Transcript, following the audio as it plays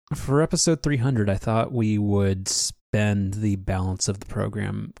For episode 300, I thought we would spend the balance of the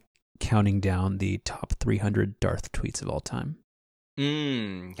program counting down the top 300 Darth tweets of all time.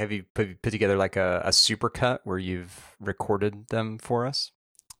 Have you put together like a supercut where you've recorded them for us?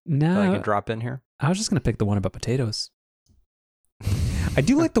 No. That I can drop in here? I was just going to pick the one about potatoes. I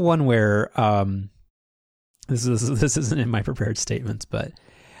do like the one where, this isn't in my prepared statements, but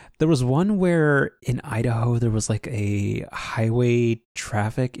there was one where in Idaho, there was like a highway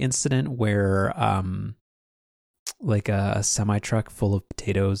traffic incident where like a semi-truck full of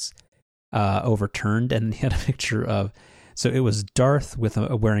potatoes overturned, and he had a picture of, so it was Darth with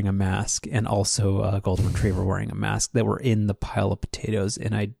wearing a mask and also a golden retriever wearing a mask that were in the pile of potatoes.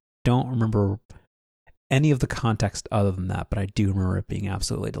 And I don't remember any of the context other than that, but I do remember it being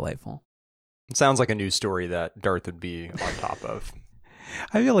absolutely delightful. It sounds like a news story that Darth would be on top of.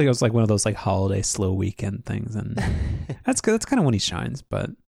 I feel like it was like one of those like holiday slow weekend things, and that's good. That's kind of when he shines. But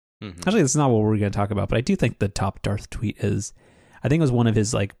actually, that's not what we're going to talk about. But I do think the top Darth tweet is, I think it was one of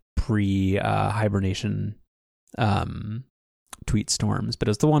his like pre-hibernation tweet storms. But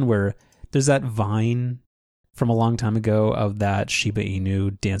it was the one where there's that vine from a long time ago of that Shiba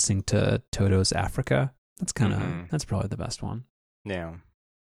Inu dancing to Toto's Africa. That's kind of that's probably the best one. Yeah.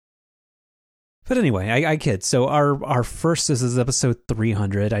 But anyway, I kid. So our first, this is episode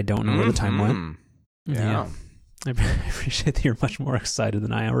 300. I don't know where the time went. Yeah. I appreciate that you're much more excited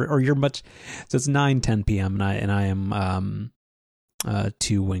than I am, or you're much. So it's 9:10 p.m. and I am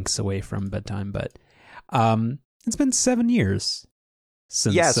 2 winks away from bedtime. But it's been 7 years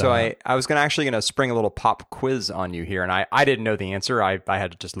since. Yeah. So I was actually gonna spring a little pop quiz on you here, and I didn't know the answer. I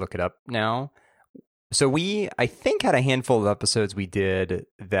had to just look it up now. So I think had a handful of episodes we did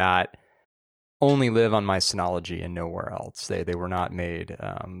that only live on my Synology and nowhere else. They were not made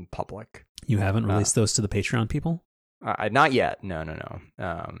public. You haven't released those to the Patreon people? Not yet. No.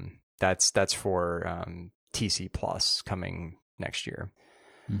 That's for TC Plus coming next year.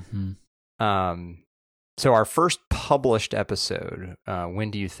 So our first published episode,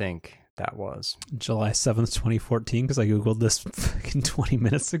 when do you think that was? July 7th, 2014, because I Googled this fucking 20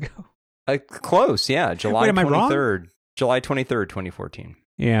 minutes ago. Close, yeah. July 23rd. Am I wrong? July 23rd, 2014.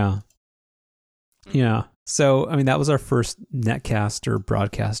 Yeah. Yeah. So, I mean, that was our first netcast or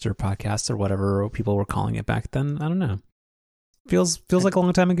broadcast or podcast or whatever people were calling it back then. I don't know. Feels like a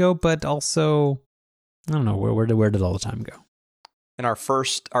long time ago, but also, I don't know, where did all the time go? And our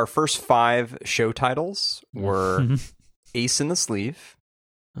first 5 show titles were Ace in the Sleeve,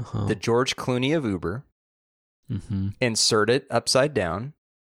 The George Clooney of Uber, Insert It Upside Down,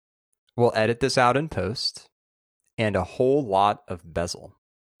 We'll Edit This Out in Post, and A Whole Lot of Bezel.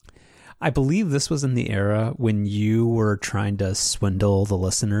 I believe this was in the era when you were trying to swindle the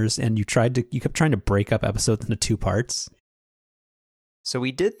listeners, and you kept trying to break up episodes into 2 parts. So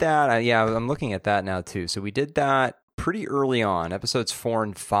we did that. Yeah, I'm looking at that now too. So we did that pretty early on. Episodes 4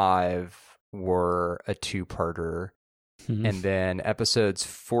 and 5 were a 2-parter, and then episodes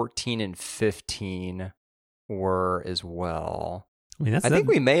 14 and 15 were as well. I mean, I think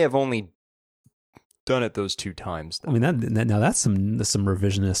we may have only done it those 2 times, though. I mean, now that's some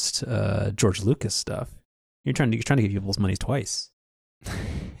revisionist George Lucas stuff. You're trying to give people's money twice.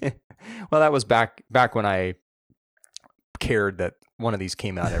 Well, that was back when I cared that one of these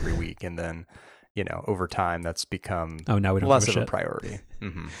came out every week, and then over time that's become now we don't less of a priority.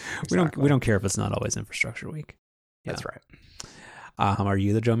 We don't care if it's not always Infrastructure Week. Yeah. That's right. Are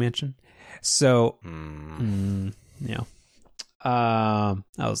you the Joe Manchin? So yeah. That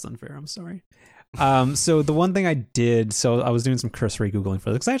was unfair. I'm sorry. So the one thing I did, so I was doing some cursory Googling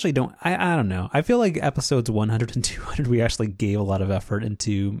for this, because I actually I don't know. I feel like episodes 100 and 200, we actually gave a lot of effort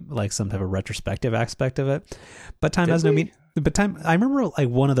into like some type of retrospective aspect of it. But time has no meaning. But I remember like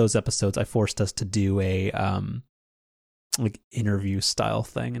one of those episodes, I forced us to do a like interview style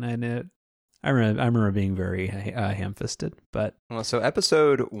thing, and I remember being very ham-fisted. But so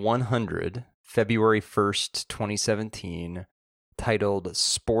episode 100, February 1st, 2017. Titled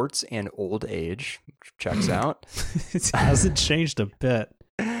Sports and Old Age, which checks out. It hasn't changed a bit.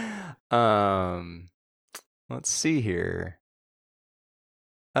 Let's see here.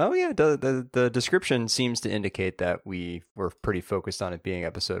 Oh yeah, the description seems to indicate that we were pretty focused on it being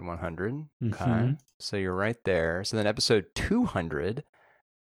episode 100. Okay, so you're right there. So then episode 200.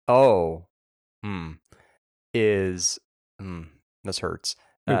 Is this hurts.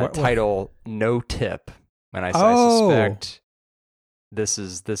 Wait, title No Tip, and I suspect. This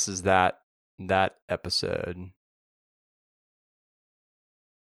is that episode.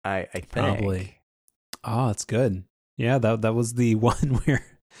 I think. Probably. Oh, it's good. Yeah, that was the one where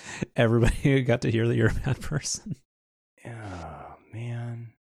everybody got to hear that you're a bad person. Oh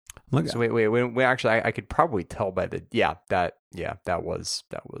man. Look, So wait. Actually, I could probably tell by the that was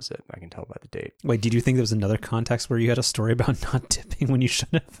it. I can tell by the date. wait, did you think there was another context where you had a story about not tipping when you should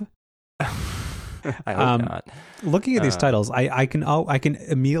have? I hope not. Looking at these titles, I can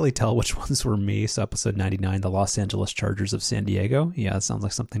immediately tell which ones were me. So episode 99, the Los Angeles Chargers of San Diego. Yeah, that sounds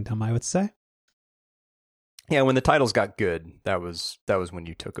like something dumb I would say. Yeah, when the titles got good, that was when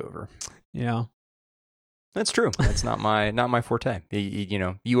you took over. Yeah. That's true. That's not my forte.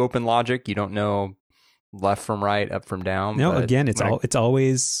 You open logic, you don't know left from right, up from down. No, again, it's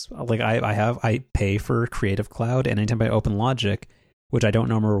always like I pay for Creative Cloud, and anytime I open Logic, which I don't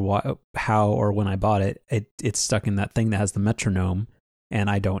remember how or when I bought it, it's stuck in that thing that has the metronome, and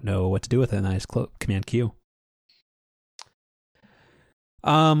I don't know what to do with it, and I just Command Q.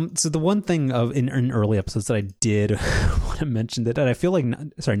 So the one thing in early episodes that I did want to mention that I feel like,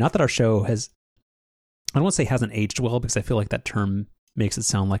 not that our show has, I don't want to say hasn't aged well, because I feel like that term makes it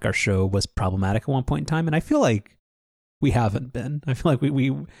sound like our show was problematic at one point in time, and I feel like we haven't been. I feel like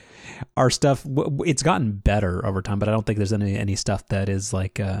we our stuff, it's gotten better over time, but I don't think there's any stuff that is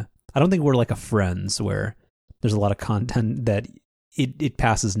like I don't think we're like a Friends where there's a lot of content that it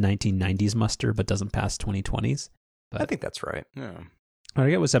passes 1990s muster but doesn't pass 2020s. But I think that's right. Yeah. I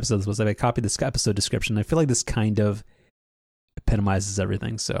forget which episode this was. I copied this episode description. I feel like this kind of epitomizes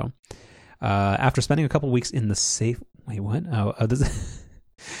everything. So after spending a couple of weeks in the safe... Wait, what? This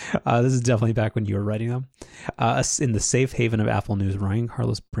is definitely back when you were writing them. In the safe haven of Apple News, Ryan and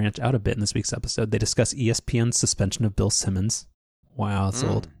Carlos branch out a bit in this week's episode. They discuss ESPN's suspension of Bill Simmons. Wow, it's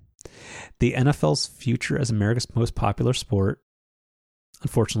old. The NFL's future as America's most popular sport.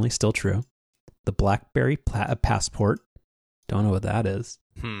 Unfortunately, still true. The BlackBerry passport. Don't know what that is.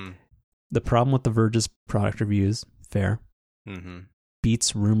 The problem with The Verge's product reviews. Fair.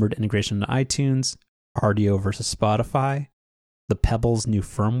 Beats rumored integration into iTunes. RDO versus Spotify. The Pebble's new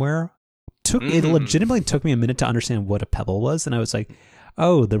firmware. It legitimately took me a minute to understand what a Pebble was, and I was like,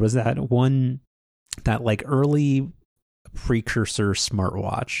 oh, there was that like early precursor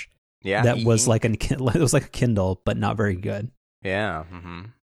smartwatch. Yeah, that was like it was like a Kindle, but not very good. Yeah.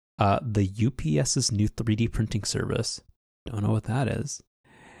 The UPS's new 3D printing service. Don't know what that is.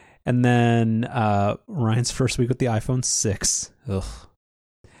 And then Ryan's first week with the iPhone 6. Ugh.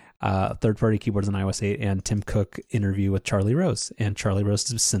 Third-party keyboards on iOS 8, and Tim Cook interview with Charlie Rose. And Charlie Rose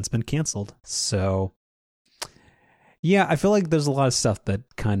has since been canceled. So, yeah, I feel like there's a lot of stuff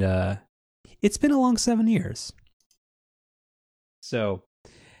that kind of... It's been a long 7 years. So,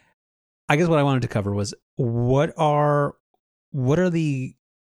 I guess what I wanted to cover was what are the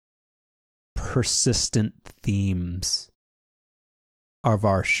persistent themes of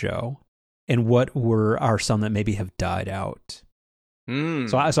our show, and what are some that maybe have died out.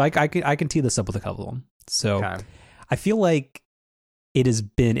 So I can tee this up with a couple of them. So okay. I feel like it has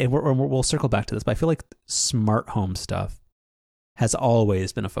been, and we'll circle back to this, but I feel like smart home stuff has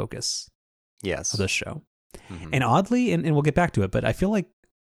always been a focus. Yes, of this show. And oddly, and we'll get back to it, but I feel like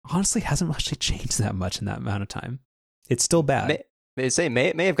honestly hasn't actually changed that much in that amount of time. It's still bad.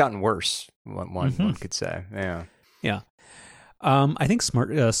 May have gotten worse. One could say, yeah. I think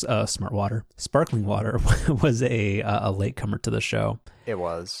sparkling water was a latecomer to the show. It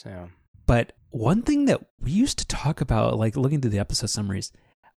was, yeah. But one thing that we used to talk about, like looking through the episode summaries,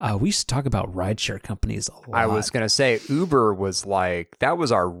 we used to talk about rideshare companies a lot. I was going to say Uber was like,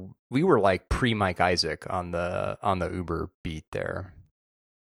 we were like pre-Mike Isaac on the Uber beat there.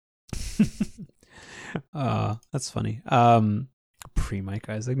 That's funny. Pre-Mike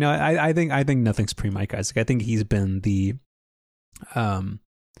Isaac. No, I think nothing's pre-Mike Isaac. I think he's been the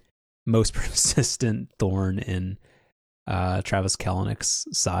most persistent thorn in Travis Kalanick's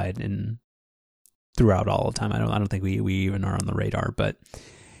side and throughout all the time. I don't think we even are on the radar, but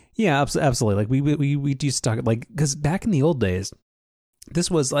yeah, absolutely. Like we used to talk, like, because back in the old days, this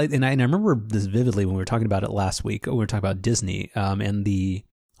was like, and I remember this vividly when we were talking about it last week. We were talking about Disney and the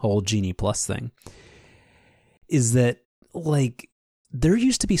whole Genie Plus thing. Is that like, there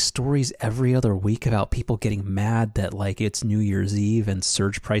used to be stories every other week about people getting mad that like it's New Year's Eve and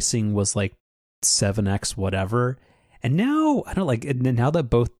surge pricing was like 7x whatever. And now I don't like, now that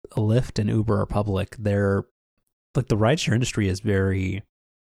both Lyft and Uber are public, they're like, the rideshare industry is very,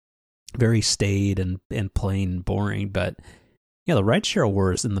 very staid and plain boring. But yeah, the rideshare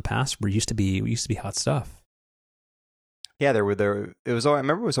wars in the past used to be hot stuff. Yeah, I remember it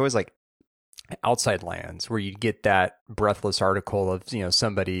was always like Outside Lands, where you'd get that breathless article of,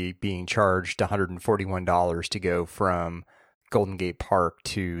 somebody being charged $141 to go from Golden Gate Park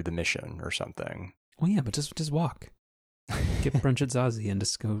to the Mission or something. Well, yeah, but just walk, get brunch at Zazie, and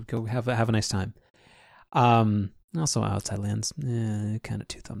just go have a nice time. Also, Outside Lands, kind of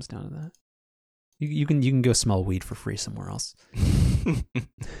 2 thumbs down to that. You can go smell weed for free somewhere else.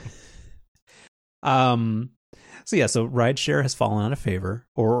 So rideshare has fallen out of favor,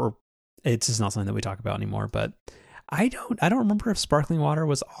 or it's just not something that we talk about anymore. But I don't remember if sparkling water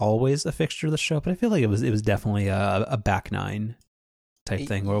was always a fixture of the show, but I feel like it was definitely a back nine type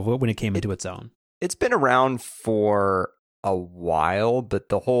thing when it came into its own. It's been around for a while, but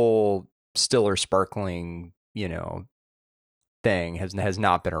the whole still or sparkling, thing has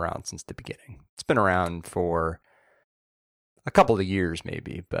not been around since the beginning. It's been around for a couple of years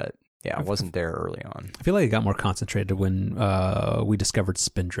maybe, but yeah, it wasn't there early on. I feel like it got more concentrated when we discovered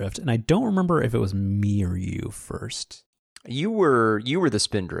Spindrift, and I don't remember if it was me or you first. You were the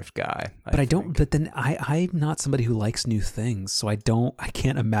Spindrift guy, but I don't. But then I'm not somebody who likes new things, so I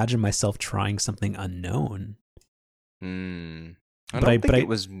can't imagine myself trying something unknown. I don't think it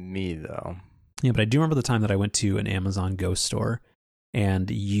was me though. Yeah, but I do remember the time that I went to an Amazon Go store,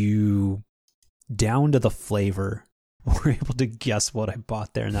 and you, down to the flavor, were able to guess what I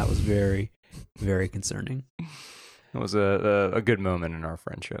bought there, and that was very, very concerning. It was a good moment in our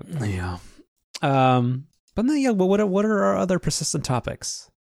friendship. Yeah. But then, yeah. Well, what are our other persistent topics?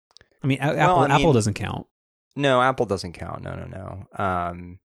 I mean, Apple doesn't count. No, Apple doesn't count. No.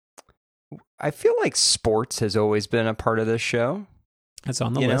 I feel like sports has always been a part of this show. It's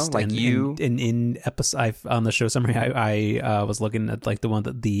on the list. Like in episode on the show summary, I was looking at like the one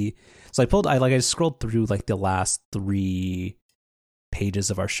that so I scrolled through like the last 3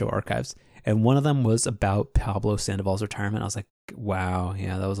 pages of our show archives, and one of them was about Pablo Sandoval's retirement. I was like, wow,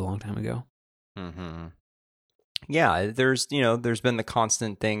 yeah, that was a long time ago. Mm-hmm. Yeah, there's been the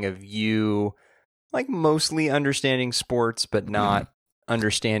constant thing of you like mostly understanding sports, but not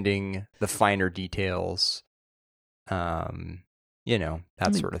understanding the finer details.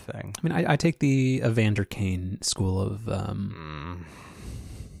 That sort of thing. I mean, I take the Evander Kane school of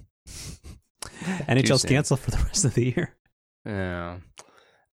NHL's canceled for the rest of the year. Yeah.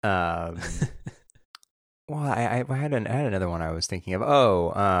 Well, I had another one I was thinking of.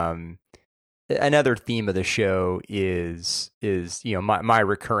 Another theme of the show is my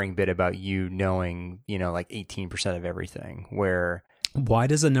recurring bit about you knowing like 18% of everything. Where why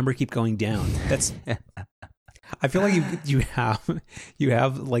does the number keep going down? That's I feel like you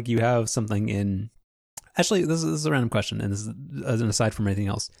have something in. Actually, this is a random question, and this is an aside from anything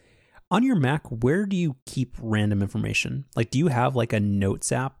else. On your Mac, where do you keep random information? Like, do you have like a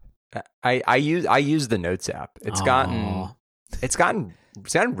Notes app? I use the Notes app. It's gotten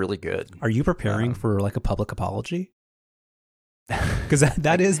really good. Are you preparing for like a public apology? Because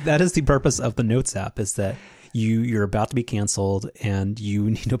that is the purpose of the Notes app, is that you're about to be canceled and you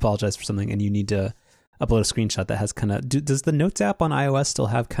need to apologize for something, and you need to upload a screenshot that has kind of. Does the Notes app on iOS still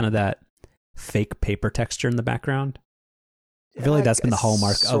have kind of that fake paper texture in the background? I feel like that's been the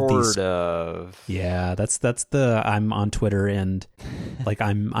hallmark of these. Sort of. Yeah, that's the I'm on Twitter and like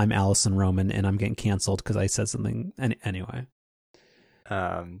I'm Allison Roman and I'm getting canceled because I said something. Anyway.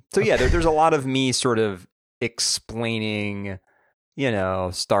 So yeah, there's a lot of me sort of explaining,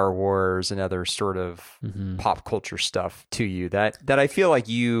 Star Wars and other sort of pop culture stuff to you that I feel like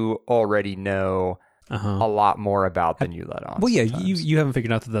you already know a lot more about than you let on. Well, yeah, sometimes. you haven't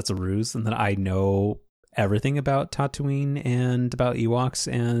figured out that that's a ruse, and that I know everything about Tatooine and about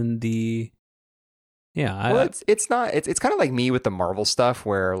Ewoks and the. Yeah, well, it's not. It's kind of like me with the Marvel stuff,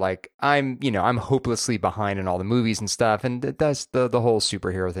 where like I'm hopelessly behind in all the movies and stuff, and that's the whole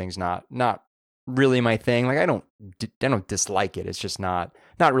superhero thing's not really my thing. Like I don't dislike it. It's just not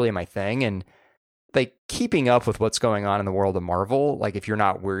really my thing. And like keeping up with what's going on in the world of Marvel, like if you're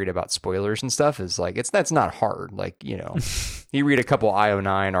not worried about spoilers and stuff, is like that's not hard. Like you read a couple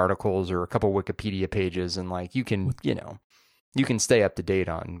IO9 articles or a couple Wikipedia pages, and like you can stay up to date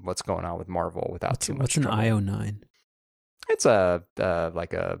on what's going on with Marvel without too much trouble. What's an IO9? It's a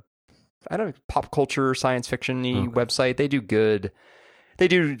pop culture science fiction-y website. They do good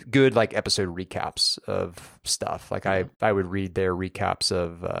like episode recaps of stuff. Like I would read their recaps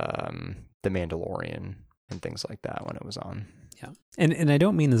of The Mandalorian and things like that when it was on. Yeah. And I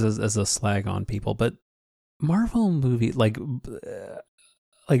don't mean this as a slag on people, but Marvel movie like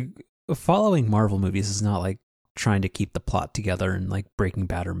following Marvel movies is not like trying to keep the plot together and like Breaking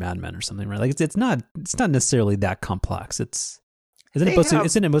Bad or Mad Men or something, right? Like it's not necessarily that complex. They have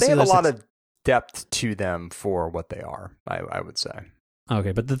a lot of depth to them for what they are, I would say.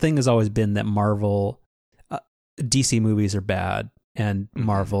 Okay, but the thing has always been that Marvel, DC movies are bad, and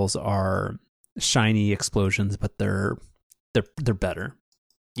Marvels are shiny explosions, but they're better.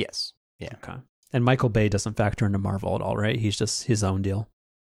 Yes. Yeah. Okay. And Michael Bay doesn't factor into Marvel at all, right? He's just his own deal.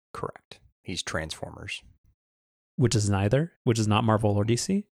 Correct. He's Transformers. which is neither, which is not Marvel or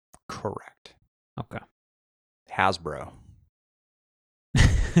DC. Correct. Okay. Hasbro.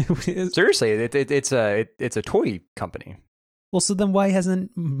 Seriously, it's a toy company. Well, so then why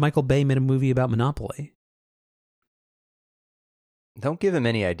hasn't Michael Bay made a movie about Monopoly? Don't give him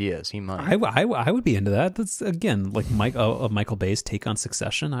any ideas. He might. I would be into that. That's again like Michael Bay's take on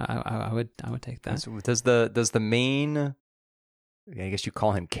Succession. I would take that. So does the main, I guess you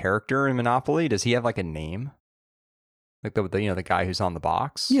call him, character in Monopoly, does he have like a name? Like the guy who's on the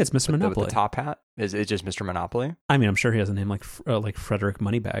box? Yeah, it's Mr. Monopoly. With the top hat? Is it just Mr. Monopoly? I mean, I'm sure he has a name like Frederick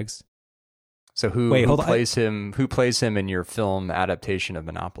Moneybags. So who plays him in your film adaptation of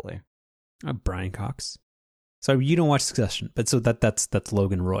Monopoly? Brian Cox. So you don't watch Succession, but so that's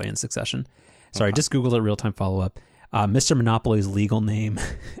Logan Roy in Succession. Sorry, I just Googled it, real-time follow-up. Mr. Monopoly's legal name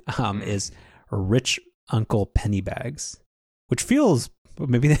is Rich Uncle Pennybags, which feels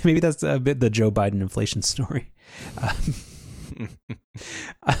maybe that's a bit the Joe Biden inflation story.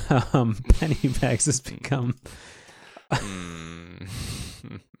 Pennybags has become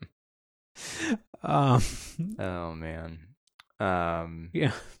oh man.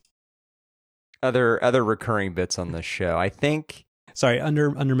 Yeah. Other recurring bits on this show, I think. Sorry,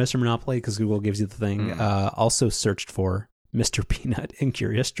 under Mr. Monopoly, because Google gives you the thing. Also searched for Mr. Peanut and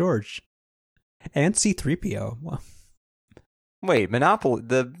Curious George, and C-3PO. Well, wait,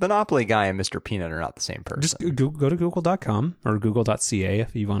 the Monopoly guy and Mr. Peanut are not the same person. Just go to google.com or google.ca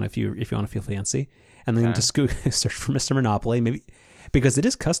if you want to feel fancy, and then just search for Mr. Monopoly. Maybe because it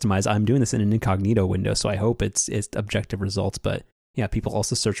is customized. I'm doing this in an incognito window, so I hope it's objective results, but. Yeah, people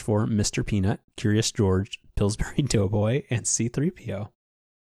also search for Mr. Peanut, Curious George, Pillsbury Doughboy, and C-3PO.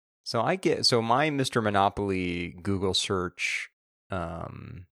 So my Mr. Monopoly Google search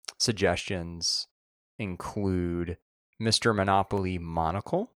suggestions include Mr. Monopoly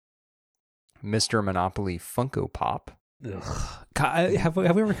Monocle, Mr. Monopoly Funko Pop. God, have we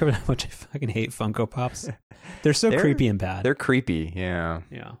ever covered how much I fucking hate Funko Pops? They're creepy and bad. They're creepy, yeah.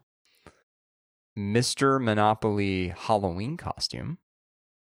 Yeah. Mr. Monopoly Halloween costume.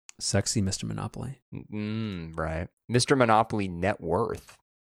 Sexy Mr. Monopoly. Right. Mr. Monopoly net worth.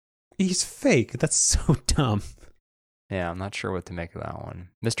 He's fake. That's so dumb. Yeah, I'm not sure what to make of that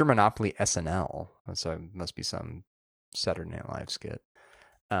one. Mr. Monopoly SNL. So must be some Saturday Night Live skit.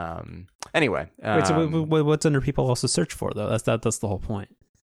 Anyway. Wait, so what's under people also search for, though? That's the whole point.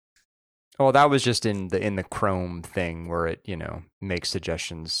 Oh, that was just in the Chrome thing where it, makes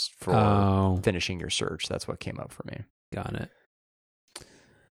suggestions for finishing your search. That's what came up for me. Got it.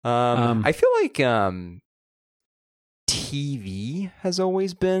 I feel like TV has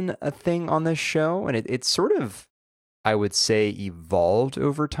always been a thing on this show, and it's sort of, I would say, evolved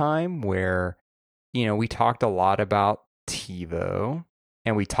over time where, we talked a lot about TiVo,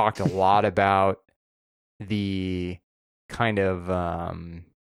 and we talked a lot about the kind of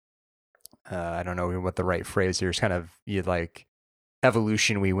I don't know what the right phrase here is, kind of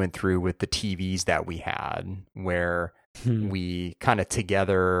evolution we went through with the TVs that we had, where we kind of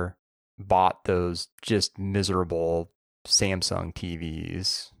together bought those just miserable Samsung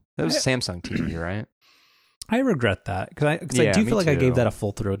TVs. That was a Samsung TV, right? I regret that because I do feel like I gave that a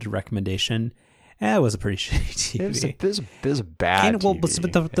full-throated recommendation. It was a pretty shitty TV. It was a bad TV.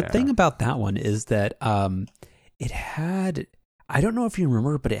 But the thing about that one is that it had... I don't know if you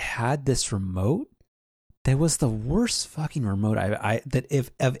remember, but it had this remote that was the worst fucking remote that if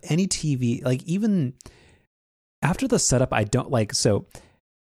of any TV, like even after the setup, I don't like. So,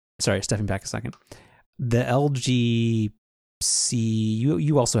 sorry, stepping back a second. The LG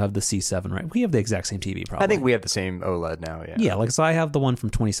you also have the C7, right? We have the exact same TV, probably. I think we have the same OLED now. Yeah. Yeah, so I have the one from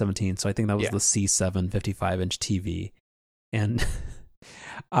 2017. So I think that was the C7 55-inch TV, and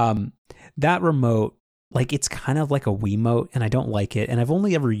that remote. It's kind of like a Wiimote, and I don't like it. And I've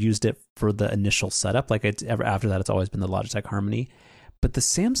only ever used it for the initial setup. After that, it's always been the Logitech Harmony. But the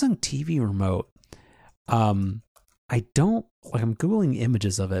Samsung TV remote, I don't I'm Googling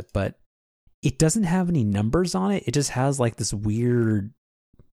images of it, but it doesn't have any numbers on it. It just has this weird,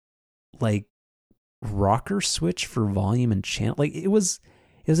 rocker switch for volume and channel. It was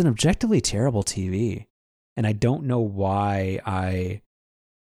an objectively terrible TV, and I don't know why I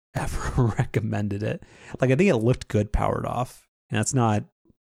ever recommended it. I think it looked good powered off, and that's not.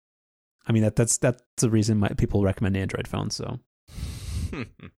 I mean that's the reason people recommend Android phones. So,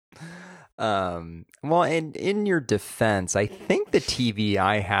 well, and in your defense, I think the TV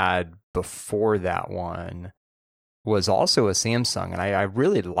I had before that one was also a Samsung, and I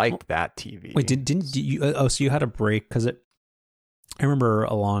really liked that TV. Wait, didn't you? Oh, so you had a break because it. I remember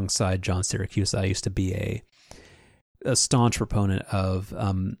alongside John Syracuse, I used to be a staunch proponent of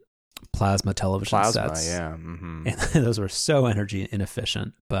plasma television sets. Yeah. Mm-hmm. And those were so energy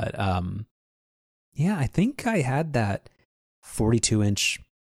inefficient. But yeah, I think I had that 42-inch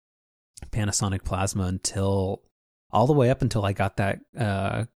Panasonic plasma until all the way up until I got that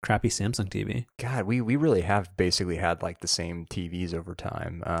crappy Samsung TV. God, we really have basically had like the same TVs over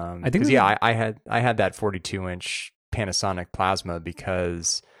time. I think I had that 42-inch Panasonic plasma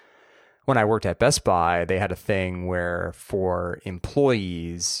because when I worked at Best Buy, they had a thing where for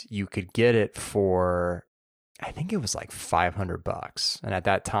employees you could get it for, I think it was like $500, and at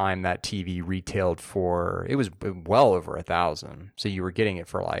that time that TV retailed for, it was well over $1,000. So you were getting it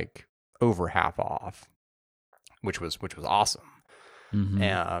for like over half off, which was awesome. Mm-hmm.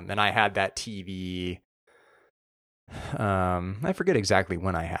 And I had that TV. I forget exactly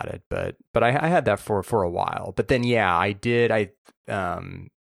when I had it, but I had that for a while. But then yeah, I did.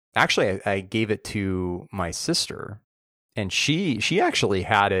 Actually, I gave it to my sister, and she actually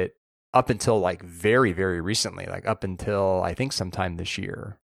had it up until like very, very recently, like up until I think sometime this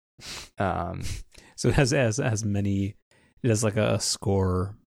year. So it has many. It has like a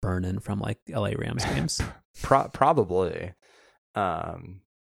score burn in from like LA Rams games. Probably.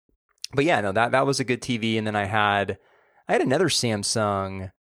 But yeah, no, that was a good TV. And then I had another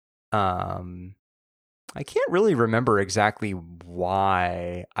Samsung. I can't really remember exactly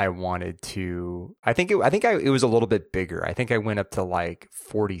why I wanted to. I think it was a little bit bigger. I think I went up to like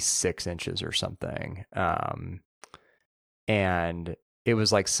 46 inches or something. And it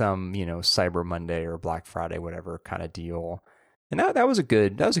was like some, Cyber Monday or Black Friday, whatever kind of deal. And that was a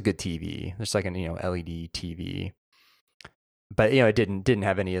good TV. It's like an, LED TV. But it didn't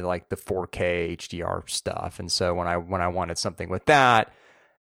have any of like the 4K HDR stuff. And so when I wanted something with that,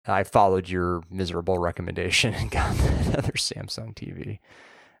 I followed your miserable recommendation and got another Samsung TV.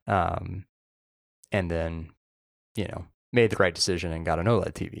 And then, made the right decision and got an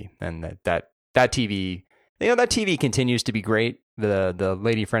OLED TV. And that TV, that TV continues to be great. The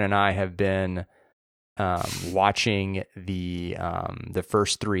lady friend and I have been watching the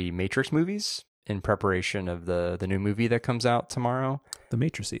first 3 Matrix movies in preparation of the new movie that comes out tomorrow. The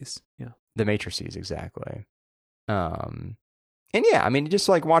Matrices, yeah. The Matrices, exactly. And yeah, I mean, just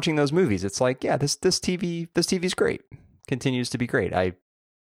like watching those movies, it's like, yeah, this TV's great. Continues to be great. I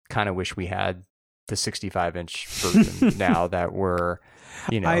kind of wish we had the 65-inch version now that we're,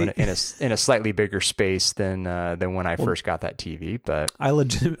 in a slightly bigger space than when I first got that TV. But I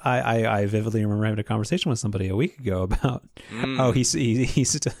vividly remember having a conversation with somebody a week ago about how he's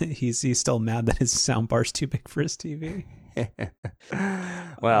still mad that his soundbar's too big for his TV.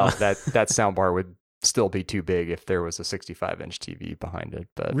 Well, that soundbar would still be too big if there was a 65-inch TV behind it.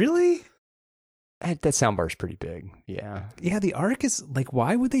 But really, that soundbar is pretty big. Yeah. The Arc is like,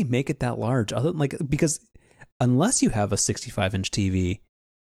 why would they make it that large? Other than because unless you have a 65-inch TV,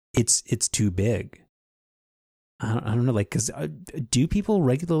 it's too big. I don't know, because do people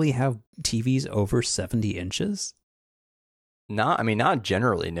regularly have TVs over 70 inches? Not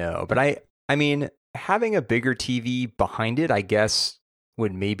generally, no. But I mean, having a bigger TV behind it, I guess,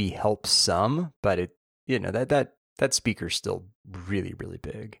 would maybe help some, but it, that speaker's still really, really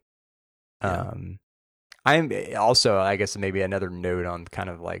big. Yeah. I'm also, I guess, maybe another note on kind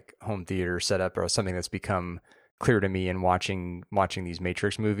of like home theater setup or something that's become clear to me in watching these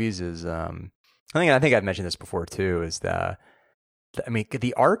Matrix movies is, I think I've mentioned this before too, is that,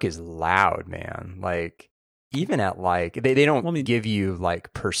 the Arc is loud, man. Like, even at like, they don't give you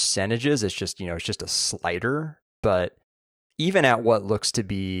like percentages. It's just, it's just a slider, but even at what looks to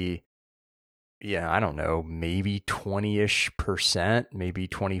be, I don't know, maybe 20-ish%, maybe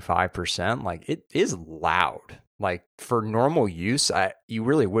 25%, like it is loud. Like for normal use, you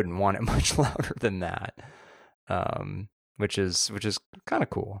really wouldn't want it much louder than that. Which is kind of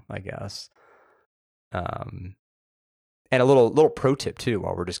cool, I guess. And a little pro tip too,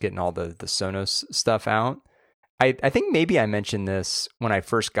 while we're just getting all the Sonos stuff out. I think maybe I mentioned this when I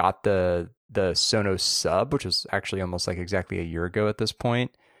first got the Sonos Sub, which was actually almost like exactly a year ago at this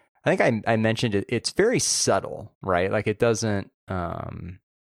point. I think I mentioned it. It's very subtle, right? Like it doesn't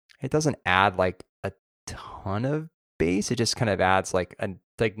add like a ton of bass. It just kind of adds like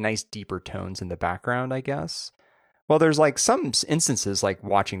nice deeper tones in the background, I guess. Well, there's like some instances like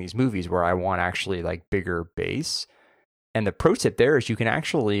watching these movies where I want actually like bigger bass. And the pro tip there is you can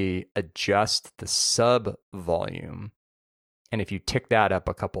actually adjust the sub volume. And if you tick that up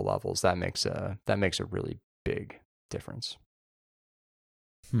a couple levels, that makes a really big difference.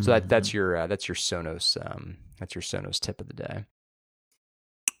 So that's your Sonos tip of the day.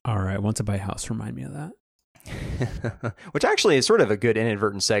 All right, want to buy a house? Remind me of that. Which actually is sort of a good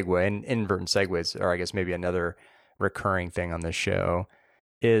inadvertent segue, and inadvertent segues are, I guess, maybe another recurring thing on this show.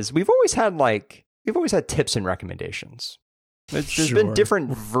 is we've always had tips and recommendations. There's been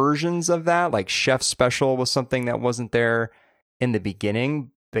different versions of that. Like Chef Special was something that wasn't there in the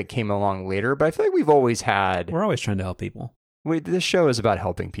beginning that came along later. But I feel like we've always had. We're always trying to help people. This show is about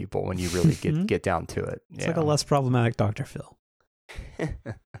helping people when you really get down to it. It's like a less problematic Dr. Phil.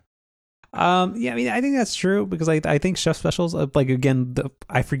 I mean, I think that's true because I think Chef Specials, like again,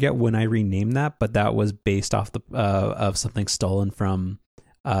 I forget when I renamed that, but that was based off of something stolen from.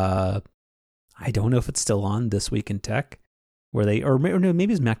 I don't know if it's still on This Week in Tech. Where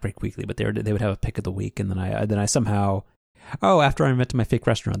maybe it's MacBreak Weekly, but they would have a pick of the week, and then I somehow, after I went to my fake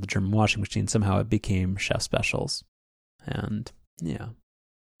restaurant, the German washing machine, somehow it became Chef Specials, and yeah.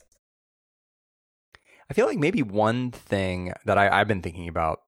 I feel like maybe one thing that I've been thinking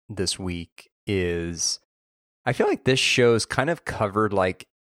about this week is I feel like this show's kind of covered like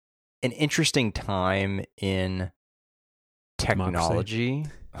an interesting time in technology.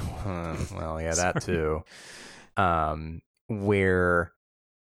 Well, yeah, that too. Where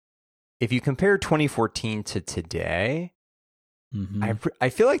if you compare 2014 to today, I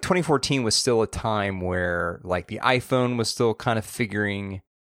feel like 2014 was still a time where like the iPhone was still kind of figuring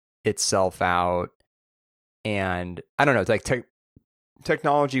itself out. And I don't know, it's like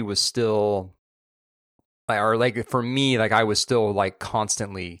technology was still, or like for me, like I was still like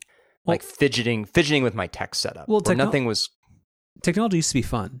constantly like fidgeting with my tech setup. Well, nothing was. Technology used to be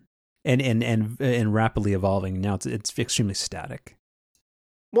fun. And rapidly evolving. Now it's extremely static.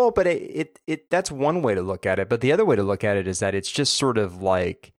 Well, but it that's one way to look at it. But the other way to look at it is that it's just sort of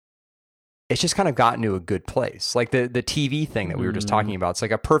like it's just kind of gotten to a good place. Like the TV thing that we were just talking about. It's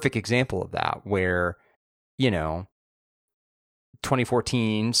like a perfect example of that, where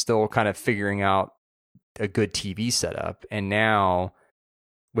 2014 still kind of figuring out a good TV setup, and now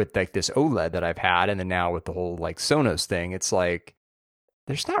with like this OLED that I've had, and then now with the whole like Sonos thing, it's like.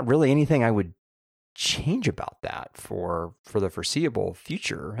 There's not really anything I would change about that for the foreseeable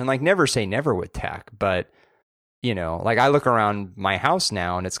future. And like never say never with tech, but like I look around my house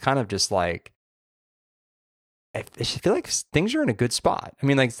now and it's kind of just like I feel like things are in a good spot. I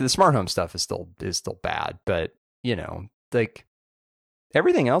mean, like the smart home stuff is still bad, but like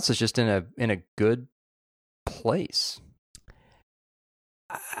everything else is just in a good place.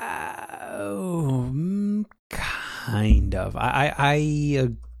 Kind of. I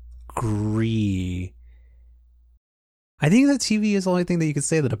agree. I think that TV is the only thing that you could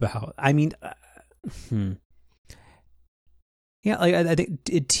say that about. I mean, yeah, like I think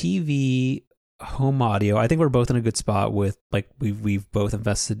TV, home audio. I think we're both in a good spot with like we've both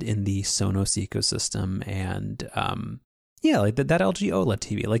invested in the Sonos ecosystem, and like that LG OLED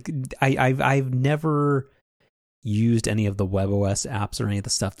TV. Like I've never used any of the WebOS apps or any of the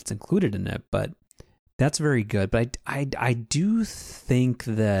stuff that's included in it, but that's very good. But I do think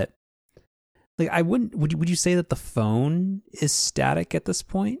that like I wouldn't would you say that the phone is static at this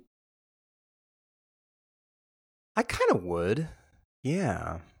point? I kind of would.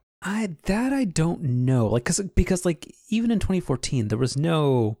 Yeah. I don't know. Like because like even in 2014 there was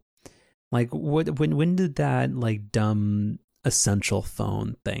no like when did that like dumb essential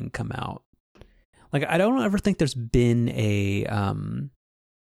phone thing come out? Like I don't ever think there's been a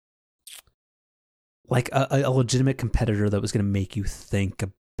like a legitimate competitor that was going to make you think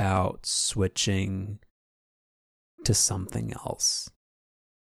about switching to something else.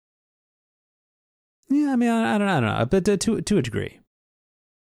 Yeah, I mean, I don't know, but to a degree.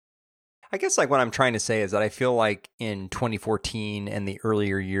 I guess like what I'm trying to say is that I feel like in 2014 and the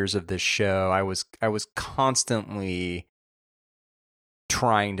earlier years of this show, I was constantly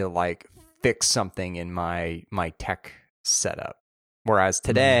trying to like fix something in my tech setup, whereas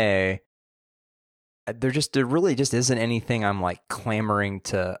today. There really just isn't anything I'm like clamoring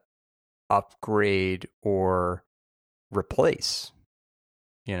to upgrade or replace,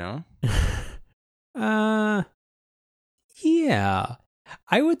 Yeah. I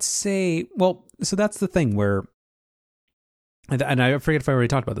would say, well, so that's the thing where, and I forget if I already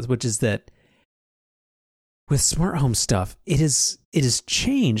talked about this, which is that with smart home stuff, it is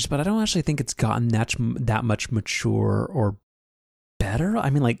changed, but I don't actually think it's gotten that much mature or better. I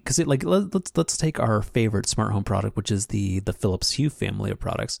mean, like, because it like let's take our favorite smart home product, which is the Philips Hue family of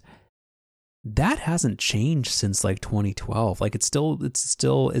products. That hasn't changed since like 2012. Like it's still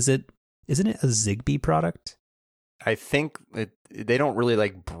isn't it a Zigbee product? I think they don't really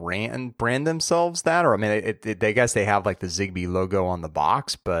like brand themselves that, or I mean, I guess they have like the Zigbee logo on the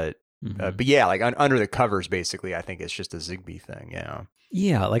box, but yeah, like under the covers, basically, I think it's just a Zigbee thing. Yeah.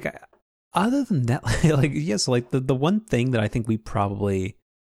 Yeah, like. Other than that, like, yes, like the one thing that I think we probably,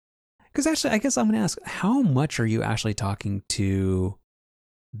 because actually, I guess I'm going to ask, how much are you actually talking to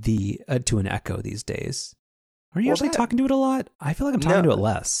to an Echo these days. Are you actually talking to it a lot? I feel like I'm talking to it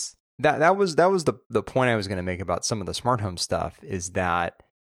less. That was the point I was going to make about some of the smart home stuff, is that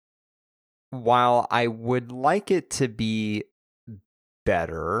while I would like it to be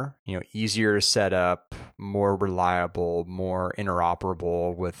better, easier to set up, more reliable, more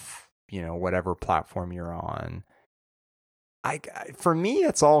interoperable with, whatever platform you're on, for me,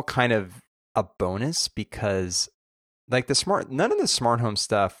 it's all kind of a bonus, because like none of the smart home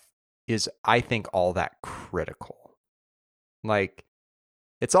stuff is, I think, all that critical. Like,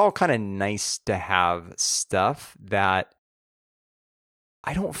 it's all kind of nice to have stuff that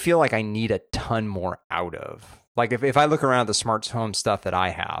I don't feel like I need a ton more out of. Like, if I look around at the smart home stuff that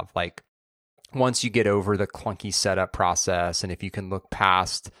I have, like, once you get over the clunky setup process, and if you can look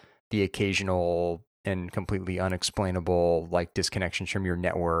past the occasional and completely unexplainable, like, disconnections from your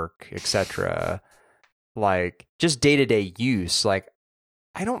network, etc., like, just day-to-day use, like,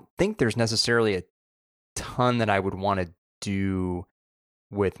 I don't think there's necessarily a ton that I would want to do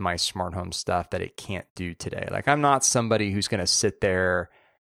with my smart home stuff that it can't do today. Like, I'm not somebody who's going to sit there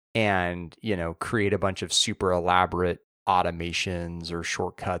and, create a bunch of super elaborate automations or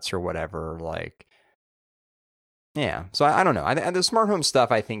shortcuts or whatever. Like, yeah. So I don't know. The smart home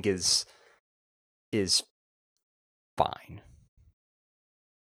stuff, I think, is fine.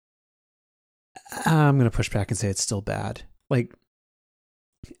 I'm going to push back and say it's still bad. Like,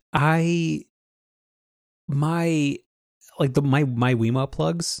 my Wemo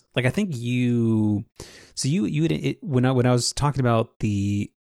plugs, like, I think when I was talking about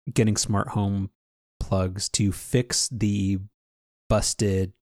the getting smart home plugs to fix the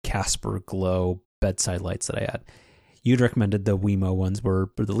busted Casper Glow bedside lights that I had, you'd recommended the Wemo ones were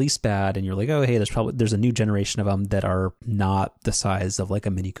the least bad, and you're like, oh, hey, there's a new generation of them that are not the size of like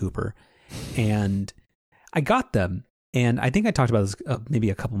a Mini Cooper. And I got them, and I think I talked about this maybe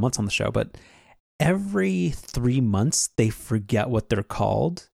a couple months on the show, but every 3 months they forget what they're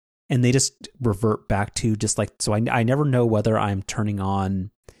called, and they just revert back to just like, so I never know whether I'm turning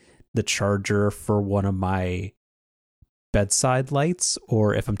on the charger for one of my bedside lights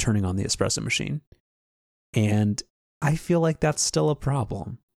or if I'm turning on the espresso machine. And I feel like that's still a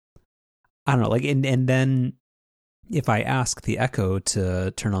problem. I don't know, like, and then if I ask the Echo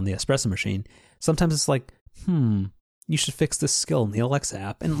to turn on the espresso machine, sometimes it's like, you should fix this skill in the Alexa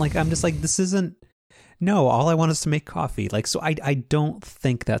app. And like, I'm just like, no, all I want is to make coffee. Like, so I don't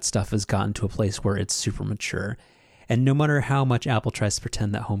think that stuff has gotten to a place where it's super mature. And no matter how much Apple tries to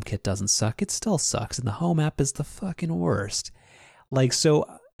pretend that HomeKit doesn't suck, it still sucks. And the Home app is the fucking worst. Like, so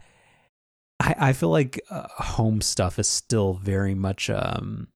I feel like home stuff is still very much,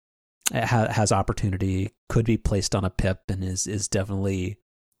 it has opportunity, could be placed on a PIP, and is definitely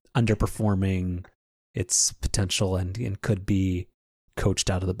underperforming its potential and could be coached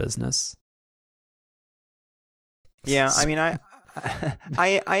out of the business. Yeah, I mean, I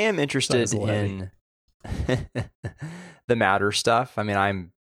am interested in the Matter stuff. I mean,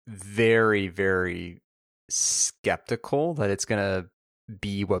 I'm very, very skeptical that it's going to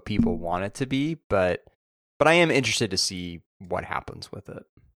be what people want it to be, but I am interested to see what happens with it.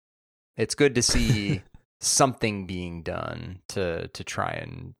 It's good to see something being done to try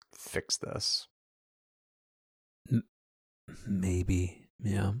and fix this. Maybe,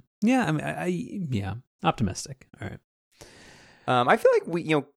 yeah. I mean, yeah, optimistic. All right. I feel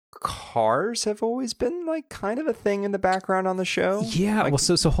like cars have always been like kind of a thing in the background on the show. Yeah. Like, well,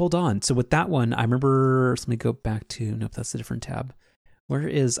 so hold on. So with that one, I remember. Let me go back to. Nope, that's a different tab. Where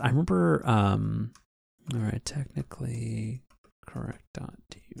is? I remember. All right. Technically correct.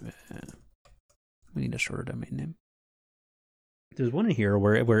 We need a shorter domain name. There's one in here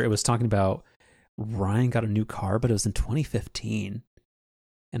where it was talking about Ryan got a new car, but it was in 2015,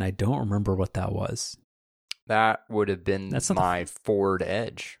 and I don't remember what that was. That would have been my Ford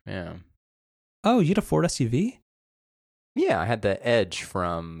Edge. Yeah. Oh, you had a Ford SUV? Yeah, I had the Edge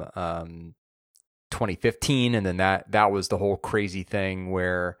from 2015, and then that was the whole crazy thing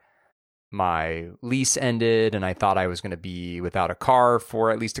where my lease ended, and I thought I was going to be without a car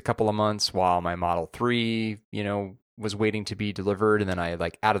for at least a couple of months while my Model 3, was waiting to be delivered. And then I,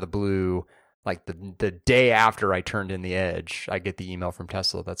 like, out of the blue, like the day after I turned in the Edge, I get the email from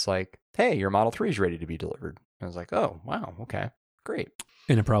Tesla that's like, hey, your Model 3 is ready to be delivered. I was like, oh, wow, okay, great.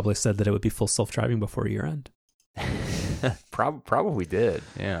 And it probably said that it would be full self-driving before year end. Probably did,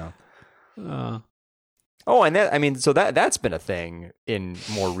 yeah. And that's been a thing in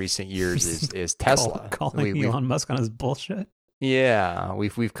more recent years is Tesla. Calling Elon Musk on his bullshit. Yeah,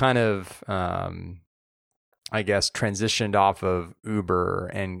 we've kind of, I guess, transitioned off of Uber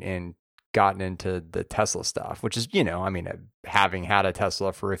and gotten into the Tesla stuff, which is, I mean, having had a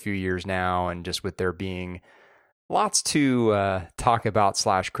Tesla for a few years now, and just with there being lots to talk about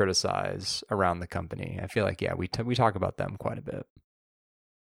 / criticize around the company, I feel like, yeah, we talk about them quite a bit.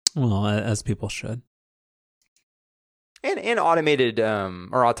 Well, as people should. And automated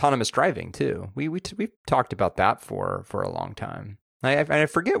or autonomous driving too. We've talked about that for a long time. I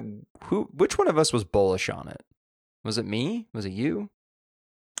forget which one of us was bullish on it. Was it me? Was it you?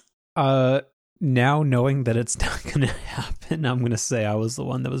 Now knowing that it's not going to happen, I'm going to say I was the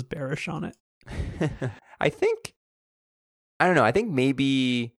one that was bearish on it. I don't know. I think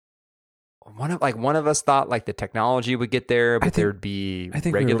maybe one of us thought like the technology would get there, but there'd be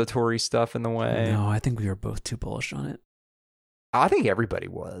regulatory stuff in the way. No, I think we were both too bullish on it. I think everybody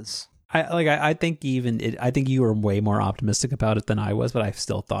was. I think you were way more optimistic about it than I was, but I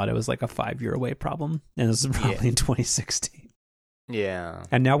still thought it was like a 5-year away problem, and this is probably in 2016. Yeah.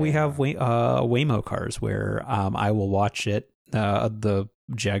 And now we have Waymo cars where I will watch it, the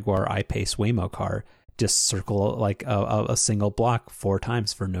Jaguar I-Pace Waymo car just circle like a single block 4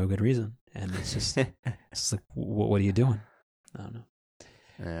 times for no good reason, and it's just it's like, what are you doing? I don't know.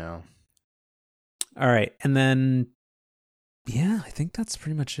 Yeah. All right, and then I think that's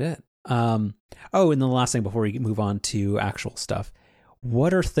pretty much it. And the last thing before we move on to actual stuff,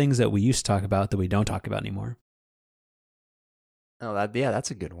 what are things that we used to talk about that we don't talk about anymore? Oh, that's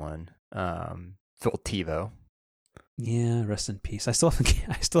a good one. Phil TiVo. Yeah, rest in peace. I still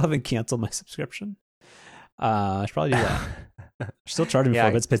haven't canceled my subscription. I should probably do that. Still charging for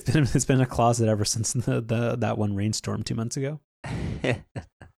it, but it's been in a closet ever since that one rainstorm 2 months ago.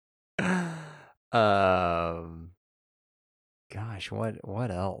 Gosh, what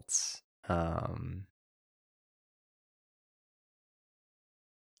else? I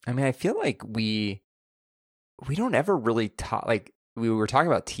mean, I feel like we don't ever really talk, like we were talking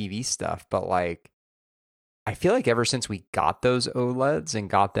about TV stuff, but like I feel like ever since we got those OLEDs and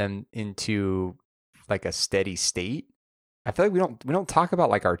got them into like a steady state, I feel like we don't talk about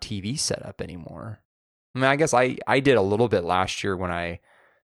like our TV setup anymore. I mean, I guess I did a little bit last year when I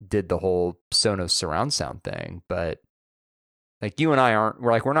did the whole Sonos surround sound thing, but like you and I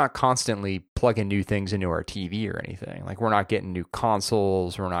we're not constantly plugging new things into our TV or anything. Like we're not getting new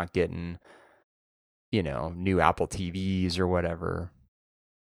consoles, we're not getting, new Apple TVs or whatever.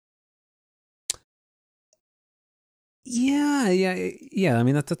 Yeah. I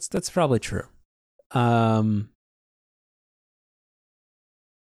mean, that's probably true. I'm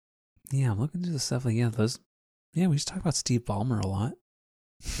looking through the stuff like, we just talk about Steve Ballmer a lot.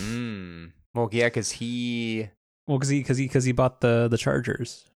 Well, yeah, because he bought the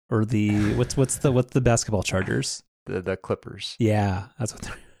Chargers, or the what's the basketball Chargers? The Clippers. Yeah, that's what.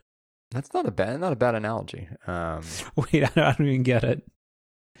 That's not a bad analogy. Wait, I don't even get it.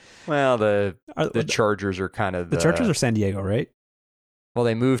 Well, the Chargers are kind of the Chargers are San Diego, right? Well,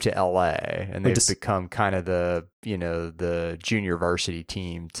 they moved to LA, and they've become kind of the junior varsity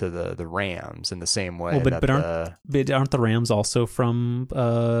team to the Rams in the same way. Well, aren't the Rams also from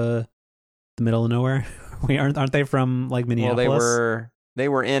the middle of nowhere? Aren't they from like Minneapolis? Well, they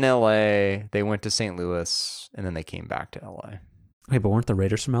were in LA. They went to St. Louis, and then they came back to LA. Wait, but weren't the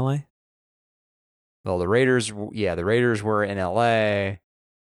Raiders from LA? Well, the Raiders were in LA.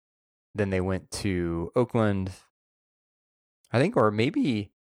 Then they went to Oakland. I think maybe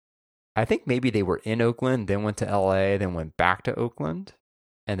they were in Oakland, then went to LA, then went back to Oakland,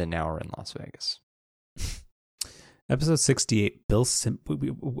 and then now we're in Las Vegas. Episode 68,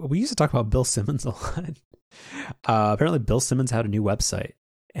 we used to talk about Bill Simmons a lot. Apparently Bill Simmons had a new website,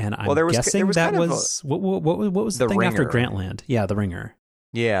 and I'm guessing that was what was the thing Ringer. After Grantland? Yeah, The Ringer.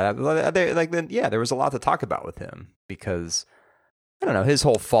 Yeah, there was a lot to talk about with him because I don't know, his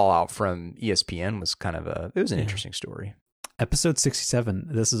whole fallout from ESPN was kind of an interesting story. Episode 67,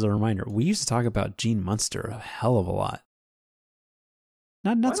 this is a reminder. We used to talk about Gene Munster a hell of a lot.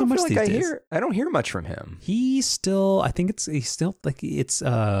 Not so much these days. I don't hear much from him. He's still, I think it's his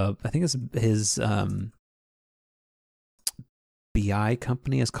BI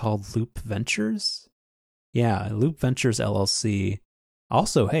company is called Loop Ventures. Yeah, Loop Ventures LLC.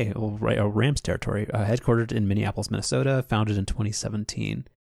 Also, hey, Rams territory, headquartered in Minneapolis, Minnesota, founded in 2017.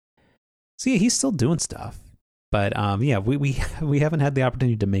 So yeah, he's still doing stuff. But we haven't had the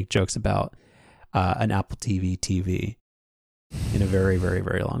opportunity to make jokes about an Apple TV in a very, very,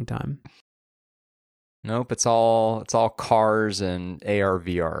 very long time. Nope, it's all cars and AR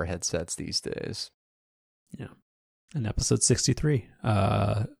VR headsets these days. Yeah. And episode 63,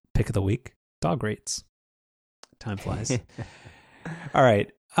 pick of the week, dog rates. Time flies. All right.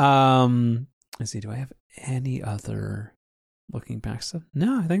 Let's see. Do I have any other looking back stuff?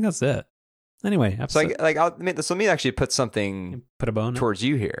 No, I think that's it. Anyway, so let me actually put something put a bone towards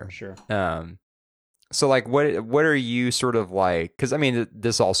you here. Sure. So like, what are you sort of like? Because I mean,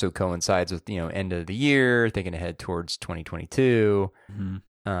 this also coincides with end of the year, thinking ahead towards 2022.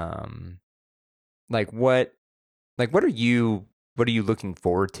 Mm-hmm. Like what are you looking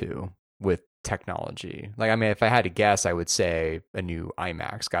forward to with technology? Like, I mean, if I had to guess, I would say a new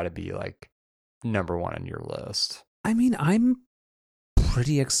iMac's got to be like number one on your list. I mean, I'm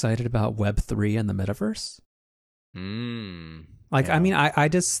pretty excited about Web3 and the metaverse. I mean, I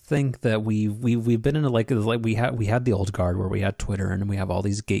just think that we've been in we had the old guard where we had Twitter, and we have all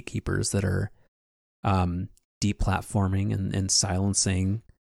these gatekeepers that are deplatforming and silencing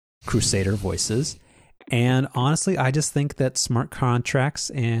Crusader voices. And honestly, I just think that smart contracts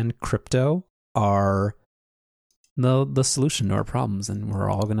and crypto are the solution to our problems, and we're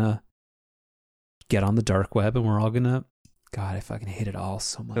all gonna get on the dark web, and we're all gonna. God, I fucking hate it all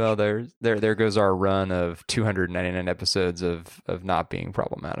so much. Well, there goes our run of 299 episodes of not being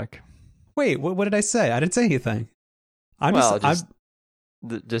problematic. Wait, what did I say? I didn't say anything. No. I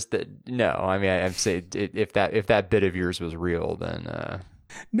mean, I'd say if that bit of yours was real, then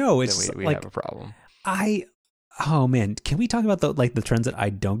no, it's then we have a problem. Oh man, can we talk about the trends that I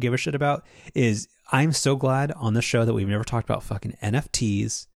don't give a shit about? Is I'm so glad on the show that we've never talked about fucking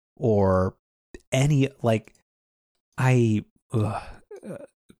NFTs or any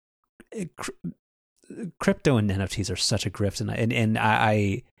crypto and NFTs are such a grift, and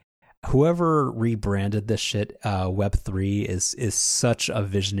I whoever rebranded this shit Web3 is such a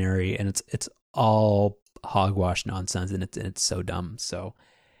visionary, and it's all hogwash nonsense, and it's so dumb. So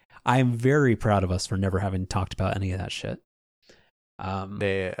I'm very proud of us for never having talked about any of that shit. A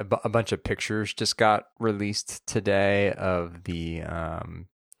bunch of pictures just got released today of the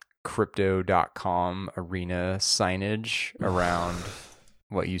crypto.com arena signage around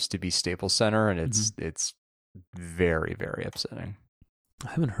what used to be Staples Center, and it's very, very upsetting.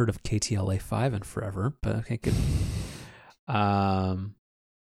 I haven't heard of KTLA 5 in forever, but okay, good.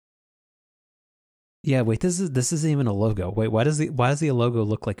 Yeah, wait, this isn't even a logo. Wait, why does the logo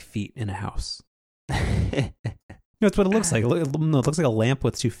look like feet in a house? No, that's what it looks like. It looks like a lamp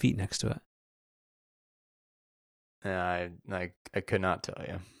with 2 feet next to it. I could not tell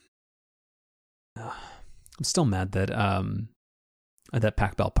you. I'm still mad that that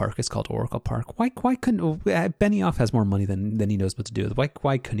Pac Bell Park is called Oracle Park. Why couldn't Benioff has more money than he knows what to do with?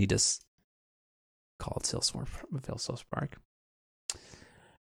 Why couldn't he just call it Salesforce Park?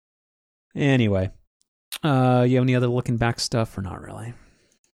 Anyway, you have any other looking back stuff or not really?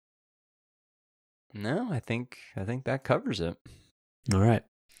 No, I think that covers it. All right.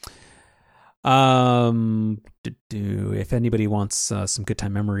 If anybody wants some good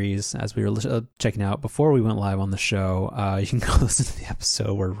time memories, as we were checking out before we went live on the show, you can go listen to the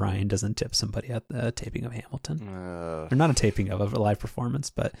episode where Ryan doesn't tip somebody at the taping of Hamilton. Or not a taping of a live performance,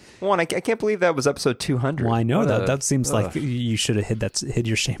 but I can't believe that was episode 200. Well, I know that seems like you should have hid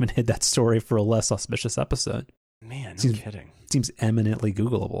your shame and hid that story for a less auspicious episode. Man, no kidding. Seems eminently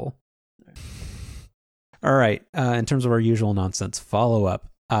Googleable. All right. In terms of our usual nonsense follow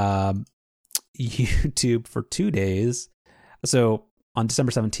up, YouTube for 2 days. So on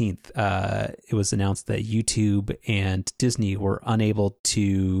December 17th, it was announced that YouTube and Disney were unable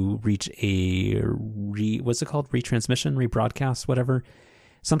to reach a what's it called? Retransmission, rebroadcast, whatever.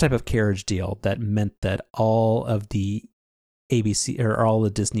 Some type of carriage deal that meant that all of the ABC or all the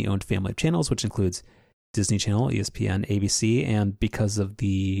Disney owned family of channels, which includes Disney Channel, ESPN, ABC, and because of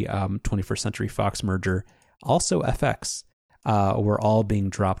the 21st Century Fox merger, also FX, were all being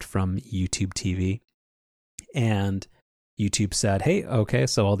dropped from YouTube TV. And YouTube said, hey, okay,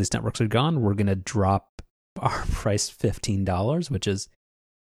 so all these networks are gone. We're going to drop our price $15, which is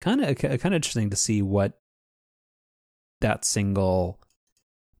kind of interesting to see what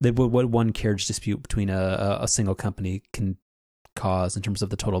what one carriage dispute between a single company can cause in terms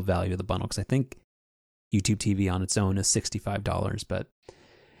of the total value of the bundle. Because I think YouTube TV on its own is $65. But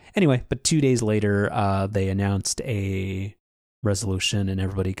anyway, 2 days later, they announced a resolution and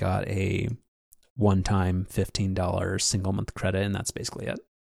everybody got a one-time $15 single month credit, and that's basically it.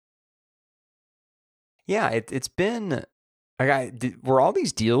 Yeah, it's been were all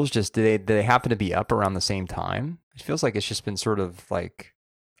these deals just did they happen to be up around the same time? It feels like it's just been sort of like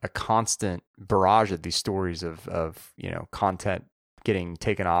a constant barrage of these stories of content getting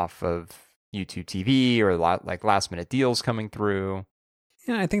taken off of YouTube TV or like last minute deals coming through.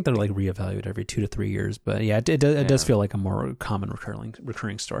 Yeah, I think they're like reevaluated every 2 to 3 years, but yeah, it does feel like a more common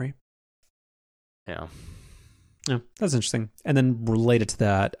recurring story. Yeah, that's interesting. And then related to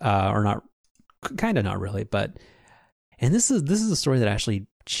that, or not, kind of not really, but and this is a story that actually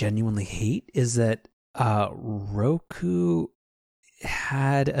genuinely hate is that Roku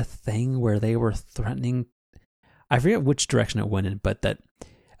had a thing where they were threatening, I forget which direction it went in, but that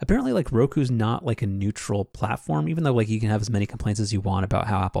apparently like Roku's not like a neutral platform, even though like you can have as many complaints as you want about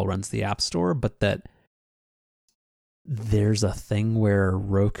how Apple runs the App Store, but that there's a thing where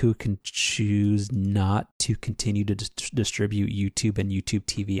Roku can choose not to continue to distribute YouTube and YouTube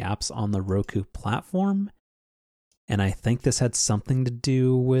TV apps on the Roku platform. And I think this had something to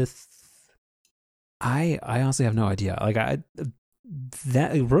do with, I honestly have no idea. Like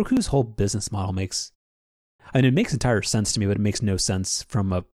that Roku's whole business model makes, I mean, it makes entire sense to me, but it makes no sense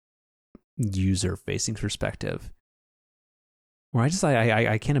from a user facing perspective. Where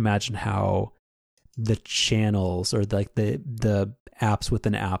I can't imagine how the channels or like the apps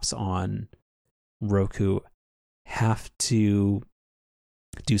within apps on Roku have to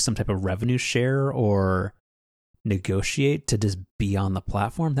do some type of revenue share or negotiate to just be on the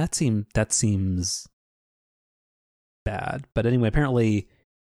platform. That seems bad. But anyway, apparently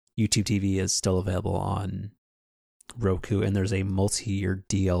YouTube TV is still available on Roku, and there's a multi-year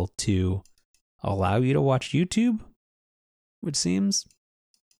deal to allow you to watch YouTube, which seems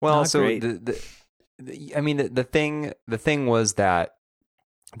well. Not So great. the thing was that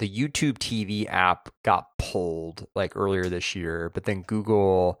the YouTube TV app got pulled like earlier this year, but then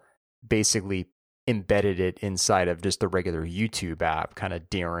Google basically embedded it inside of just the regular YouTube app, kind of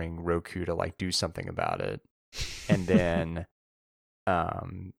daring Roku to like do something about it. And then,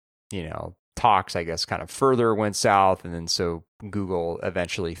 talks, I guess, kind of further went south. And then so Google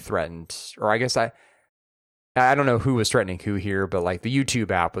eventually threatened, or I guess I don't know who was threatening who here, but like the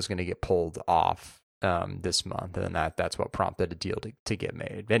YouTube app was going to get pulled off this month. And then that's what prompted a deal to get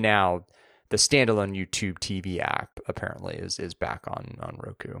made. And now the standalone YouTube TV app apparently is back on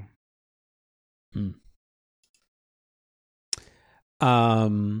Roku.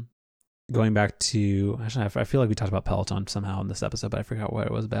 Going back to, actually, I feel like we talked about Peloton somehow in this episode, but I forgot what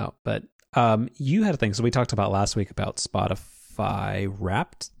it was about. But you had a thing. So we talked about last week about Spotify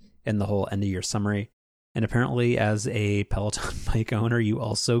Wrapped and the whole end of year summary. And apparently, as a Peloton bike owner, you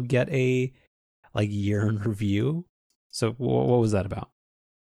also get a like year in review. So what was that about?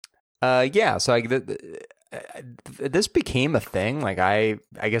 Yeah. So this became a thing. Like I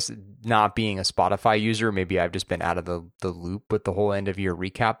guess not being a Spotify user, maybe I've just been out of the loop with the whole end of year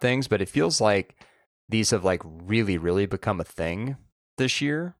recap things, but it feels like these have like really, really become a thing this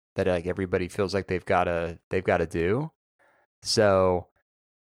year that like everybody feels like they've got to do. So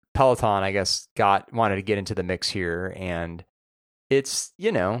Peloton, I guess, wanted to get into the mix here, and it's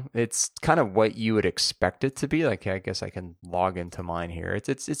kind of what you would expect it to be. Like I guess I can log into mine here.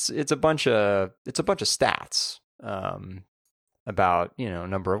 It's a bunch of stats about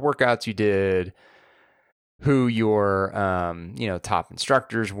number of workouts you did, who your top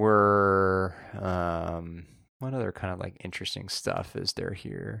instructors were, what other kind of like interesting stuff is there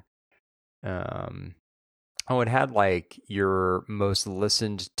here? It had like your most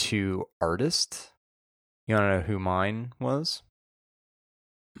listened to artist. You want to know who mine was?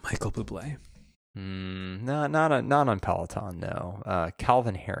 Michael Bublé. No, not on Peloton. No,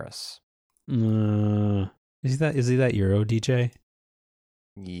 Calvin Harris. Is he that Euro DJ?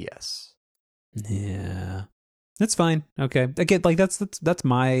 Yes. Yeah, that's fine. Okay, again, like that's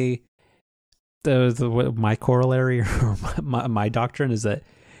my my corollary or my doctrine is that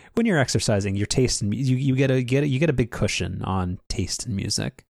when you're exercising, your taste and you get a big cushion on taste in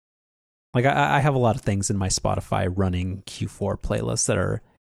music. Like I have a lot of things in my Spotify running Q4 playlists that are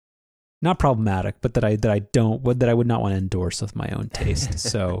not problematic, but that I would not want to endorse with my own taste.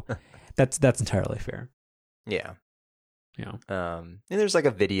 So that's entirely fair. Yeah. Yeah. And there's like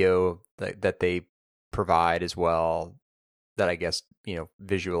a video that they provide as well that I guess,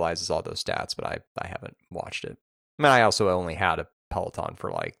 visualizes all those stats, but I haven't watched it. I mean, I also only had a Peloton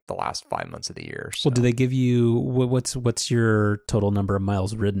for like the last 5 months of the year. So. Well, do they give you what's your total number of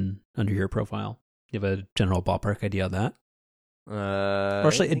miles ridden under your profile? You have a general ballpark idea of that? Or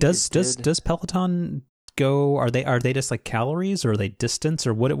actually, does Peloton go? Are they just like calories, or are they distance,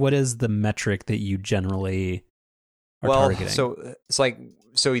 or what is the metric that you generally are targeting? So it's like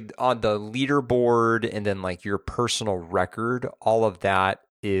on the leaderboard and then like your personal record, all of that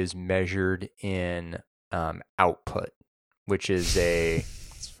is measured in output, which is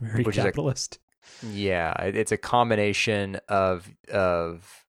it's very capitalist. It's a combination of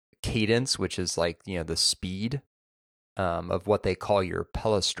cadence, which is like the speed of what they call your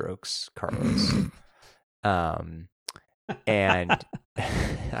pelostrokes, Carlos. And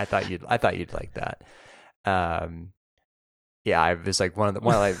I thought you'd like that. Yeah, I was like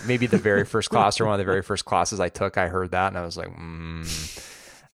maybe the very first class or one of the very first classes I took, I heard that and I was like,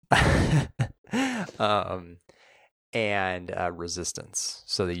 And resistance,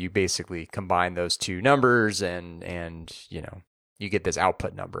 so that you basically combine those two numbers and you get this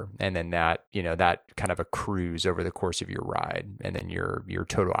output number, and then that that kind of accrues over the course of your ride, and then your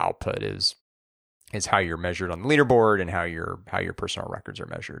total output is how you're measured on the leaderboard and how your personal records are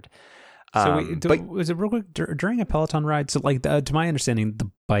measured. Was it real quick during a Peloton ride? So like to my understanding, the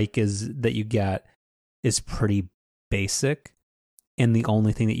bike that you get is pretty basic, and the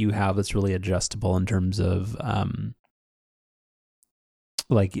only thing that you have that's really adjustable in terms of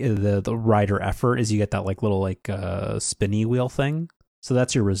like the rider effort is you get that like little like spinny wheel thing. So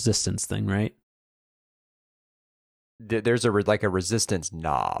that's your resistance thing, right? There's a resistance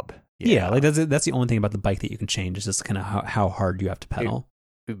knob. Yeah, like that's the only thing about the bike that you can change is just kind of how hard you have to pedal.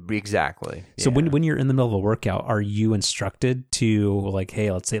 Exactly. So when you're in the middle of a workout, are you instructed to like,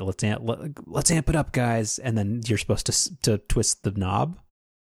 hey, let's amp it up, guys, and then you're supposed to twist the knob?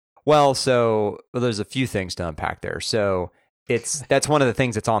 Well, there's a few things to unpack there. So that's one of the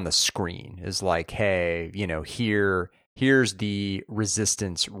things that's on the screen is like, hey, here's the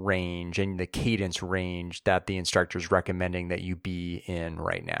resistance range and the cadence range that the instructor is recommending that you be in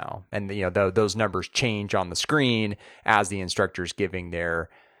right now. And those numbers change on the screen as the instructor is giving their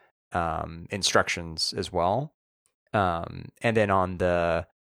instructions as well. And then on the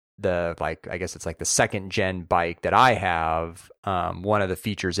like, I guess it's like the second gen bike that I have, one of the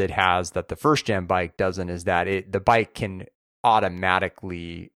features it has that the first gen bike doesn't is that the bike can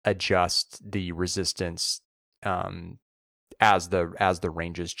automatically adjust the resistance as the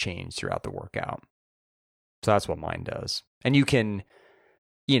ranges change throughout the workout. So that's what mine does. And you can,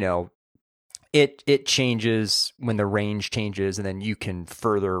 it changes when the range changes, and then you can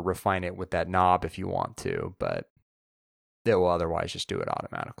further refine it with that knob if you want to, but it will otherwise just do it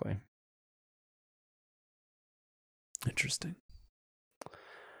automatically. Interesting.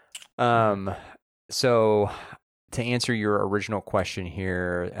 So to answer your original question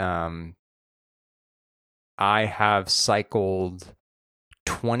here, I have cycled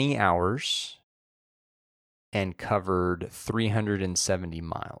 20 hours and covered 370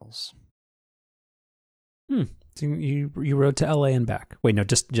 miles. So you rode to LA and back. Wait, no,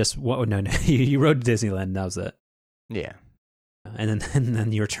 just what? No, you rode to Disneyland. That was it. Yeah, and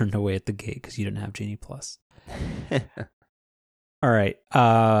then you were turned away at the gate because you didn't have Genie Plus. All right.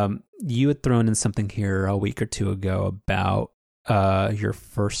 You had thrown in something here a week or two ago about your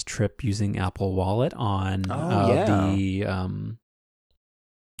first trip using Apple Wallet on the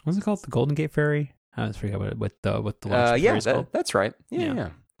what's it called? The Golden Gate Ferry? I always forget what the that's right. Yeah.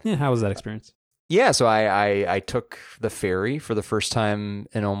 How was that experience? Yeah, so I took the ferry for the first time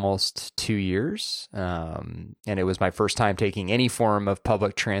in almost 2 years, and it was my first time taking any form of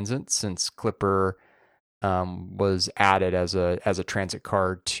public transit since Clipper was added as a transit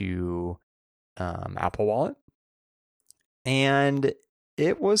card to Apple Wallet, and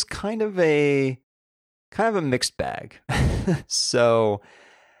it was kind of a mixed bag. So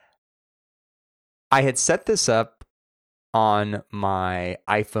I had set this up on my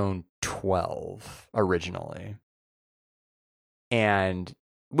iPhone 12 originally, and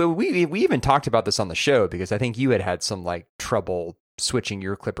we even talked about this on the show because I think you had some like trouble switching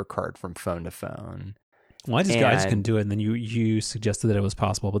your Clipper card from phone to phone. Well, I just couldn't do it, and then you suggested that it was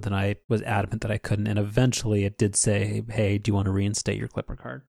possible, but then I was adamant that I couldn't, and eventually it did say, hey, do you want to reinstate your Clipper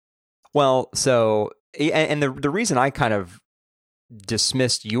card? Well, so, and the reason I kind of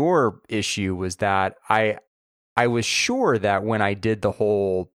dismissed your issue was that I was sure that when I did the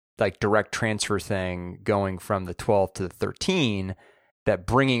whole like direct transfer thing going from the 12 to the 13, that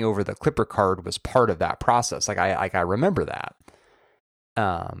bringing over the Clipper card was part of that process. I remember that.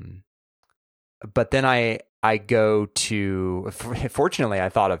 But then I go to, fortunately, I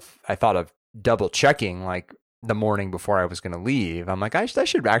thought of double checking like the morning before I was going to leave. I'm like, I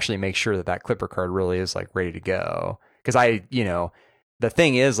should actually make sure that Clipper card really is like ready to go. Cause the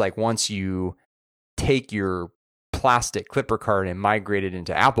thing is like, once you take your plastic Clipper card and migrate it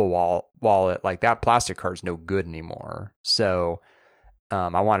into Apple Wallet, like that plastic card is no good anymore. So,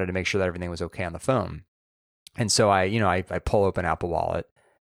 I wanted to make sure that everything was okay on the phone. And so I pull open Apple Wallet,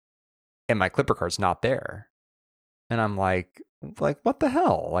 and my Clipper card's not there. And I'm like, what the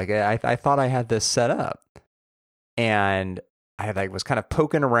hell? Like, I thought I had this set up. And I like was kind of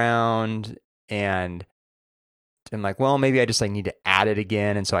poking around, and I'm like, well, maybe I just like need to add it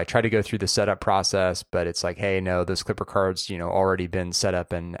again. And so I try to go through the setup process, but it's like, hey, no, those Clipper cards, already been set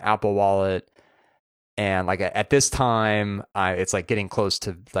up in Apple Wallet. And like at this time, it's like getting close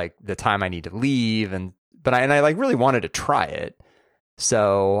to like the time I need to leave. But I like really wanted to try it.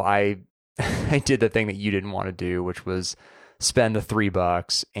 So I did the thing that you didn't want to do, which was spend the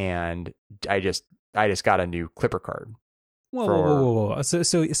 $3 and I just got a new Clipper card. Whoa.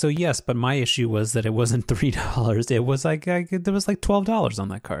 So yes, but my issue was that it wasn't $3. It was like there was like $12 on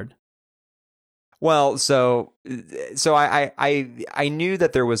that card. Well, so I knew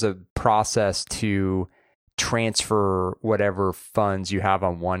that there was a process to transfer whatever funds you have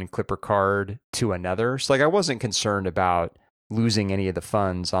on one Clipper card to another. So like I wasn't concerned about losing any of the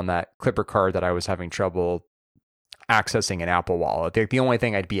funds on that Clipper card that I was having trouble accessing an Apple Wallet. The only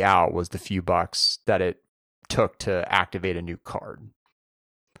thing I'd be out was the few bucks that it took to activate a new card,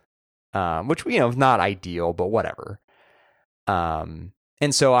 which is not ideal, but whatever.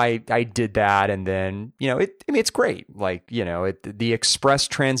 And so I did that, and then it's great. Like the Express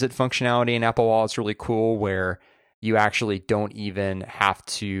Transit functionality in Apple Wallet is really cool, where you actually don't even have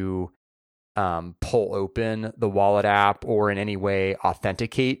to pull open the wallet app or in any way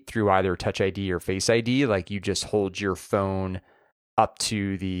authenticate through either Touch ID or Face ID. Like you just hold your phone up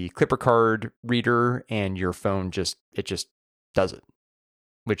to the Clipper card reader, and your phone just does it,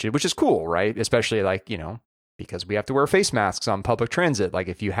 which is cool, right? Especially like because we have to wear face masks on public transit. Like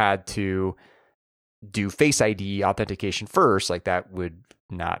if you had to do Face ID authentication first, like that would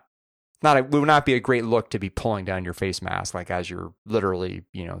not be a great look to be pulling down your face mask, like as you're literally,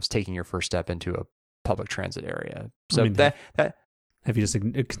 taking your first step into a public transit area. So that have you just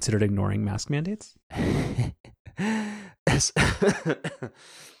considered ignoring mask mandates?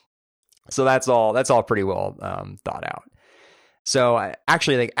 So that's all pretty well thought out. So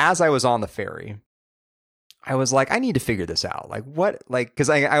actually, like as I was on the ferry, I was like, I need to figure this out. Like what, like, because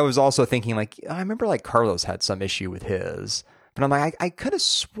I was also thinking like, I remember like Carlos had some issue with his, but I'm like, I could have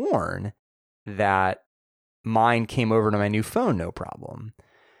sworn that mine came over to my new phone, no problem.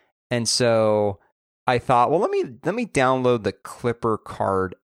 And so I thought, well, let me download the Clipper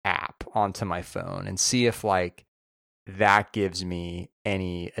Card app onto my phone and see if like that gives me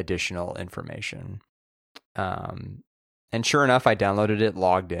any additional information. And sure enough, I downloaded it,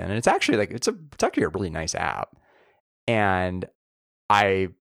 logged in, and it's actually like it's actually a really nice app. And I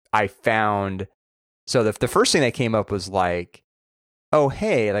found, so the first thing that came up was like, oh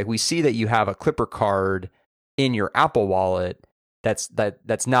hey, like we see that you have a Clipper card in your Apple Wallet that's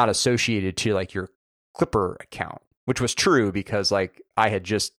not associated to like your Clipper account, which was true because like I had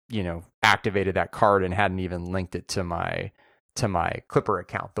just activated that card and hadn't even linked it to my Clipper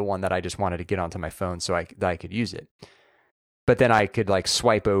account, the one that I just wanted to get onto my phone so that I could use it. But then I could like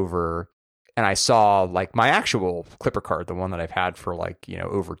swipe over and I saw like my actual Clipper card, the one that I've had for like,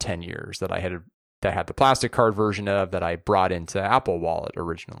 over 10 years that had the plastic card version of that I brought into Apple Wallet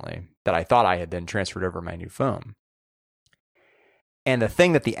originally, that I thought I had then transferred over my new phone. And the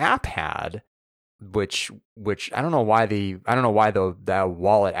thing that the app had, which I don't know why the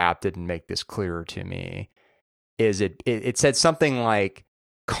wallet app didn't make this clearer to me, is it said something like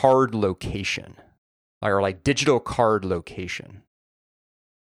card location. Or like digital card location.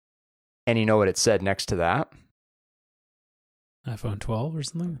 And you know what it said next to that? iPhone 12 or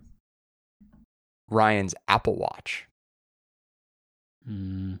something? Ryan's Apple Watch.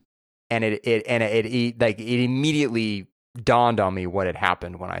 Mm. And it immediately dawned on me what had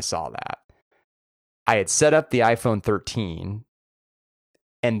happened when I saw that. I had set up the iPhone 13,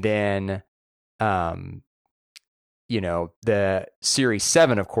 and then the Series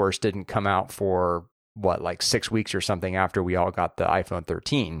 7 of course didn't come out for like 6 weeks or something after we all got the iPhone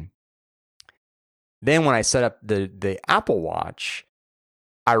 13. Then when I set up the Apple Watch,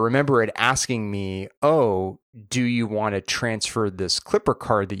 I remember it asking me, oh, do you want to transfer this Clipper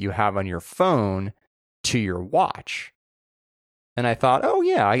card that you have on your phone to your watch? And I thought, oh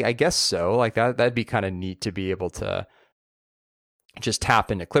yeah, I guess so. Like that'd be kind of neat to be able to just tap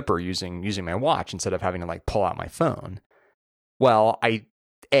into Clipper using my watch instead of having to like pull out my phone. Well, I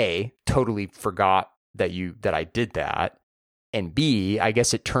totally forgot that I did that. And B, I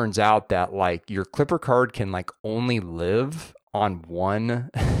guess it turns out that like your Clipper card can like only live on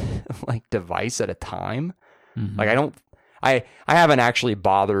one like device at a time. Mm-hmm. Like I haven't actually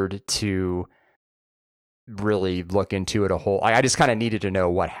bothered to really look into it a whole. I just kind of needed to know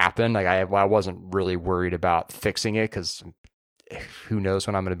what happened. Like I wasn't really worried about fixing it because who knows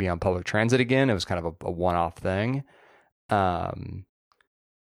when I'm going to be on public transit again. It was kind of a one-off thing.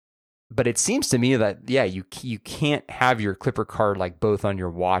 But it seems to me that, yeah, you can't have your Clipper card like both on your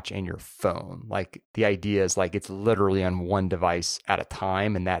watch and your phone. Like the idea is like it's literally on one device at a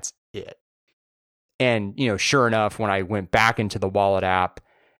time and that's it. And, sure enough, when I went back into the wallet app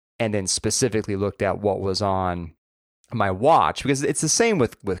and then specifically looked at what was on my watch, because it's the same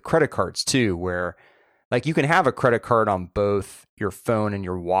with credit cards too, where like you can have a credit card on both your phone and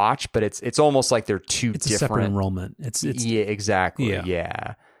your watch, but it's almost like they're two It's different. a separate enrollment. It's yeah, exactly. Yeah.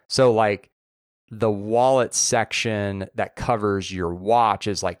 Yeah. So like the wallet section that covers your watch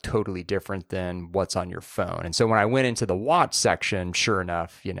is like totally different than what's on your phone. And so when I went into the watch section, sure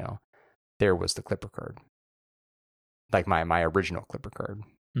enough, you know, there was the Clipper card, like my original Clipper card.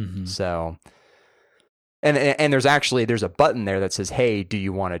 Mm-hmm. So, and there's a button there that says, "Hey, do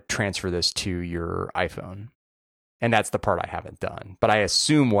you want to transfer this to your iPhone?" And that's the part I haven't done. But I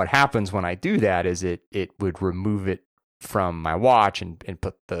assume what happens when I do that is it would remove it from my watch and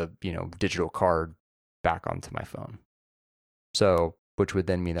put the, you know, digital card back onto my phone. So, which would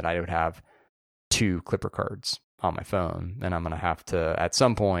then mean that I would have 2 Clipper cards on my phone, and I'm going to have to at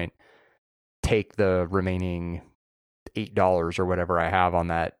some point take the remaining $8 or whatever I have on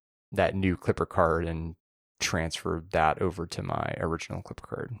that new Clipper card and transfer that over to my original Clipper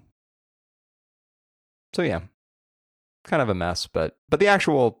card. So yeah, kind of a mess, but the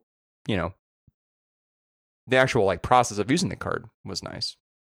actual, you know, the actual like process of using the card was nice.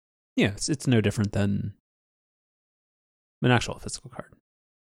 Yeah, it's no different than an actual physical card.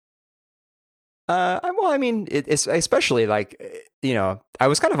 Well, I mean, it's especially like, you know, I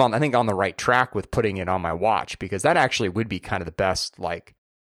was kind of on the right track with putting it on my watch, because that actually would be kind of the best like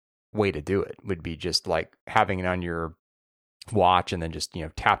way to do it, would be just like having it on your watch and then just, you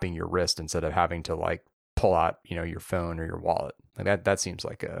know, tapping your wrist instead of having to like pull out, you know, your phone or your wallet. Like that seems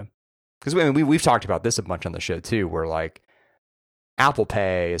like because I mean, we've talked about this a bunch on the show too, where like Apple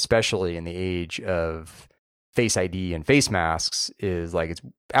Pay, especially in the age of Face ID and face masks, is like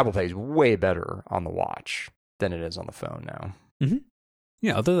Apple Pay is way better on the watch than it is on the phone now. Mm-hmm.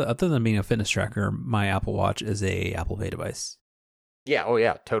 Yeah, other than being a fitness tracker, my Apple Watch is a Apple Pay device. Yeah. Oh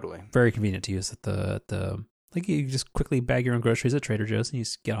yeah. Totally. Very convenient to use at the like you just quickly bag your own groceries at Trader Joe's and you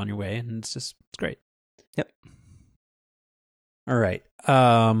just get on your way, and it's great. Yep. All right.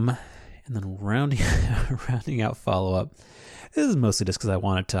 And then rounding out follow up. This is mostly just because I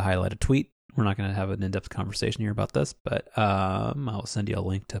wanted to highlight a tweet. We're not going to have an in-depth conversation here about this, but I'll send you a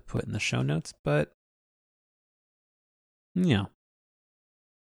link to put in the show notes. But yeah.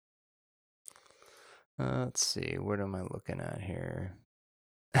 Let's see. What am I looking at here?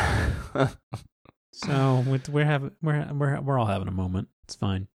 So we're all having a moment. It's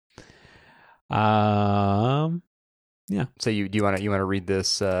fine. Yeah. So do you want to read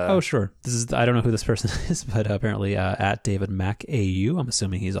this? Oh, sure. This is, I don't know who this person is, but apparently at David Mac AU. I'm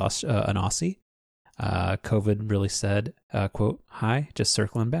assuming he's an Aussie. COVID really said, quote, "Hi, just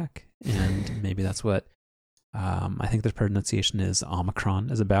circling back," and maybe that's what I think the pronunciation is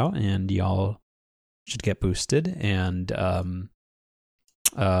Omicron is about, and y'all should get boosted. And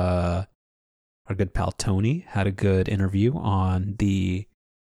our good pal Tony had a good interview on the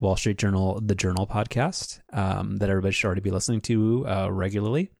Wall Street Journal, the Journal podcast, that everybody should already be listening to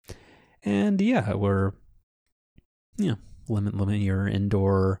regularly. And yeah, we're limit your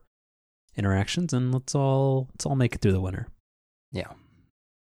indoor interactions, and let's all make it through the winter. Yeah.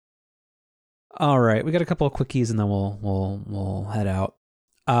 All right, we got a couple of quickies, and then we'll head out.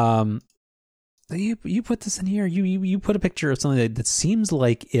 You put this in here. You put a picture of something that seems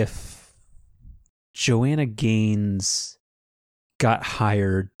like if Joanna Gaines got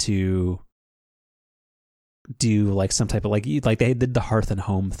hired to do like some type of like they did the Hearth and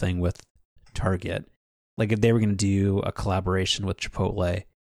Home thing with Target. Like if they were going to do a collaboration with Chipotle,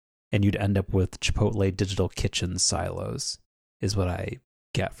 and you'd end up with Chipotle digital kitchen silos, is what I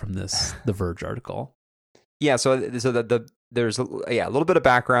get from this The Verge article. Yeah, so there's a little bit of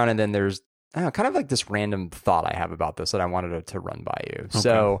background, and then there's kind of like this random thought I have about this that I wanted to run by you. Okay.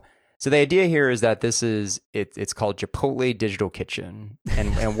 So the idea here is that it's called Chipotle Digital Kitchen,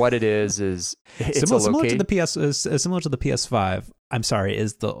 and what it is it's similar to the PS5. I'm sorry,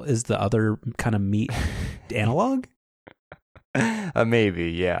 is the other kind of meat analog?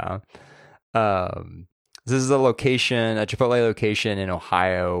 Maybe, yeah. This is a Chipotle location in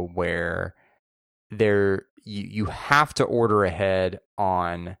Ohio where you have to order ahead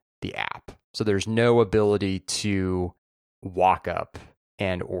on the app, so there's no ability to walk up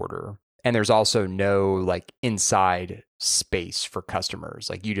and order, and there's also no like inside space for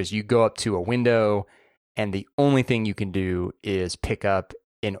customers. Like you go up to a window, and the only thing you can do is pick up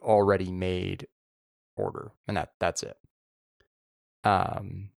an already made order, and that's it.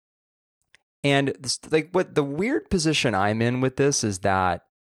 And this, like what the weird position I'm in with this is that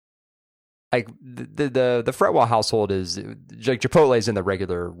like the Fretwell household is like Chipotle is in the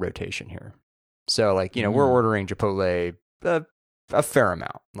regular rotation here, so like we're ordering Chipotle a fair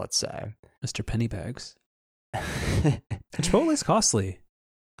amount, let's say. Mr. Pennybags. Chipotle's costly.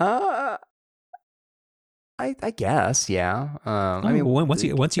 I I guess, yeah. I mean, once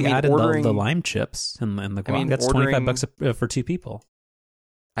you added the lime chips and the guac, that's $25 for two people.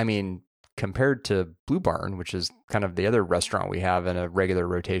 I mean, compared to Blue Barn, which is kind of the other restaurant we have in a regular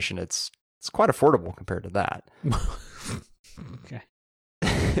rotation, it's quite affordable compared to that. Okay.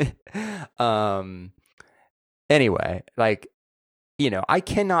 Anyway, like, I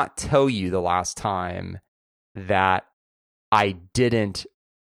cannot tell you the last time that I didn't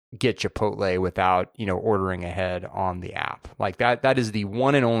get Chipotle without, ordering ahead on the app. Like that is the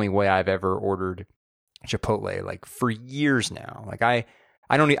one and only way I've ever ordered Chipotle, like for years now. Like I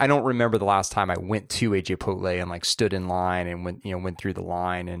don't remember the last time I went to a Chipotle and like stood in line and went through the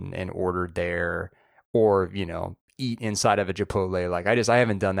line and ordered there, or, eat inside of a Chipotle. Like I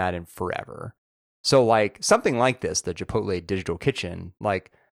haven't done that in forever. So like something like this, the Chipotle Digital Kitchen,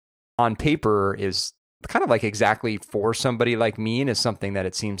 like on paper is kind of like exactly for somebody like me, and is something that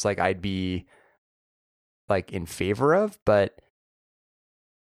it seems like I'd be like in favor of, but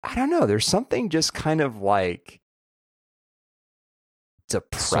I don't know. There's something just kind of like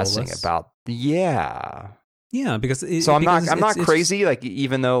depressing Soulless. about, yeah, because I'm not crazy. Like,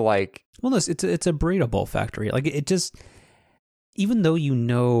 even though like, well, no, it's a burrito bowl factory. Like it just, even though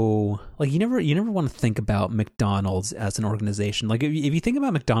like you never want to think about McDonald's as an organization. Like if you think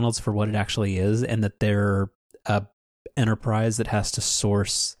about McDonald's for what it actually is, and that they're a enterprise that has to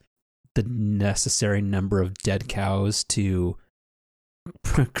source the necessary number of dead cows to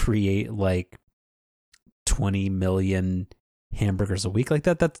create like 20 million hamburgers a week, like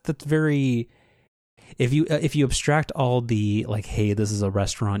that's very. If you abstract all the like, hey, this is a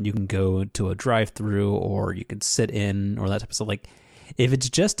restaurant, you can go to a drive-through or you can sit in, or that type of stuff. Like, if it's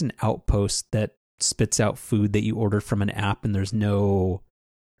just an outpost that spits out food that you ordered from an app and there's no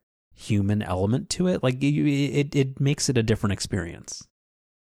human element to it, like it makes it a different experience.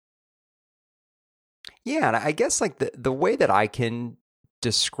 Yeah, and I guess like the way that I can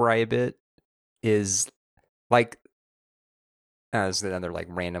describe it is like, as another like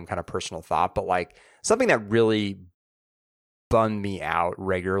random kind of personal thought, but like something that really bummed me out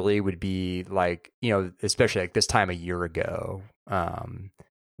regularly would be like, especially like this time a year ago,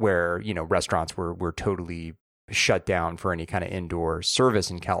 where, restaurants were totally shut down for any kind of indoor service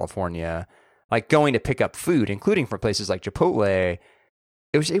in California. Like going to pick up food, including from places like Chipotle,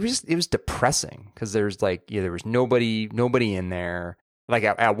 it was depressing because there's like, there was nobody in there. Like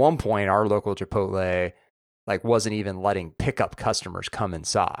at one point, our local Chipotle like wasn't even letting pickup customers come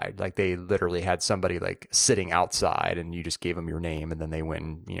inside. Like they literally had somebody like sitting outside, and you just gave them your name, and then they went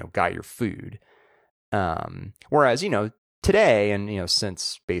and got your food. Whereas today, and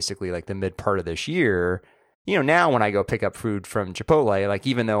since basically like the mid part of this year, now when I go pick up food from Chipotle, like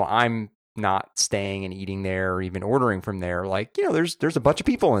even though I'm not staying and eating there or even ordering from there, like there's a bunch of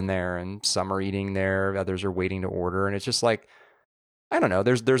people in there, and some are eating there, others are waiting to order, and it's just like, I don't know,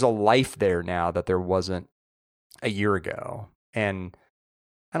 there's a life there now that there wasn't a year ago. And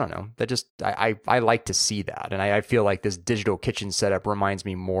I don't know, that just I like to see that, and I feel like this digital kitchen setup reminds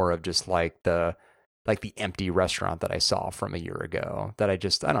me more of just like the empty restaurant that I saw from a year ago, that I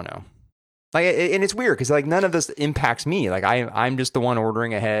don't know. Like, and it's weird because like none of this impacts me. Like I'm just the one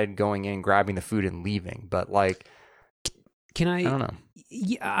ordering ahead, going in, grabbing the food, and leaving. But like, I don't know.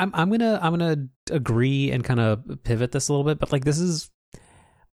 Yeah, I'm gonna agree and kind of pivot this a little bit. But like, this is,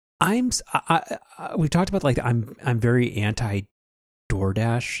 we've talked about like I'm very anti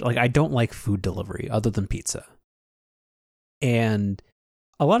DoorDash. Like I don't like food delivery other than pizza. And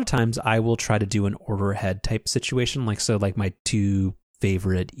a lot of times I will try to do an order ahead type situation. Like, so like my two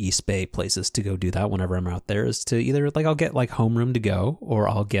favorite East Bay places to go do that whenever I'm out there is to either like I'll get like Homeroom to go, or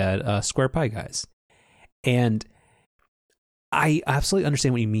I'll get Square Pie Guys. And I absolutely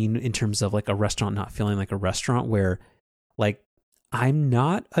understand what you mean in terms of like a restaurant not feeling like a restaurant, where like I'm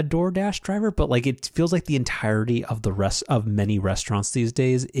not a DoorDash driver, but like it feels like the entirety of the rest of many restaurants these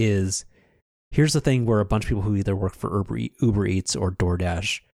days is, here's the thing where a bunch of people who either work for Uber Eats or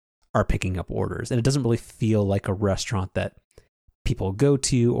DoorDash are picking up orders. And it doesn't really feel like a restaurant that people go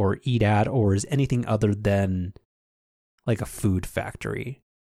to or eat at, or is anything other than like a food factory.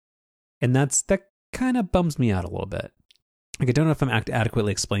 And that kind of bums me out a little bit. Like, I don't know if I'm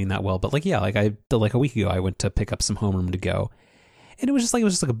adequately explaining that well, but like, yeah, like a week ago, I went to pick up some Homeroom to go. And it was just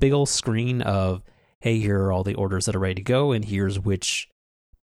like a big old screen of, hey, here are all the orders that are ready to go, and here's which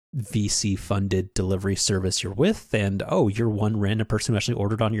VC funded delivery service you're with, and oh, you're one random person who actually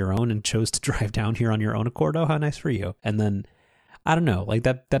ordered on your own and chose to drive down here on your own accord. Oh, how nice for you. And then I don't know, like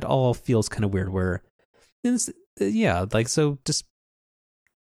that all feels kind of weird, where it's, yeah, like, so just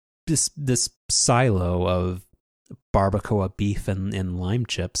this silo of barbacoa beef and lime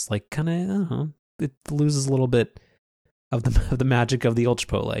chips, like kind of, I don't know, it loses a little bit of the magic of the old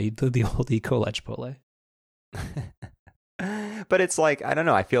Chipotle, the old E. coli Chipotle. But it's like, I don't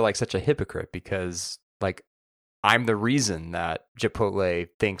know, I feel like such a hypocrite because like I'm the reason that Chipotle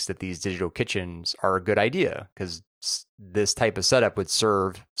thinks that these digital kitchens are a good idea because this type of setup would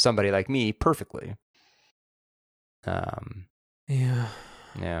serve somebody like me perfectly. Yeah.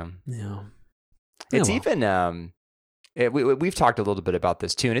 It's even we've talked a little bit about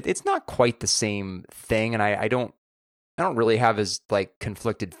this too, and it's not quite the same thing. And I don't really have as like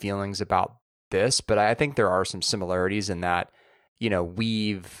conflicted feelings about this, but I think there are some similarities in that, you know,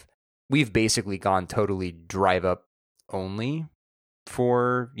 we've basically gone totally drive up only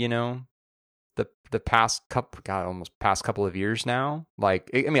for, you know, the past couple of years now.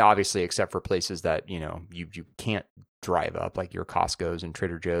 Like, I mean, obviously, except for places that, you know, you can't drive up, like your Costco's and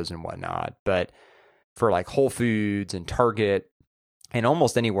Trader Joe's and whatnot. But for like Whole Foods and Target and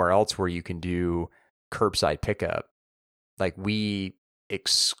almost anywhere else where you can do curbside pickup, like we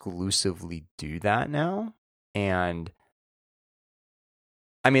exclusively do that now. And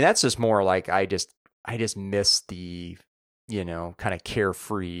I mean, that's just more like I just miss the, you know, kind of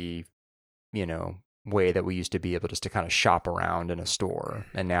carefree, you know, way that we used to be able just to kind of shop around in a store.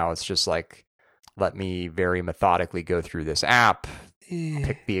 And now it's just like, let me very methodically go through this app,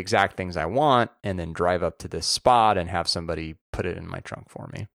 pick the exact things I want, and then drive up to this spot and have somebody put it in my trunk for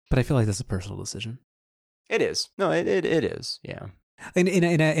me. But I feel like that's a personal decision. It is. No, it is. Yeah.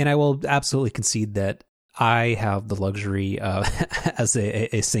 And I will absolutely concede that I have the luxury as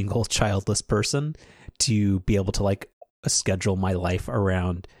a single childless person to be able to like schedule my life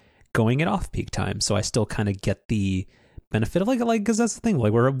around going at off-peak time. So I still kind of get the benefit of like, because that's the thing,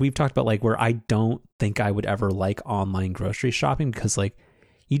 like where we've talked about like where I don't think I would ever like online grocery shopping because like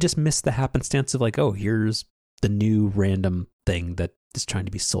you just miss the happenstance of like, oh, here's the new random thing that is trying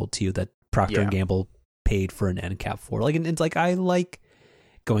to be sold to you that Procter & Gamble paid for an end cap for. Like, and it's like, I like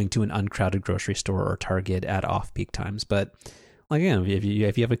going to an uncrowded grocery store or Target at off-peak times, but like, you know, if you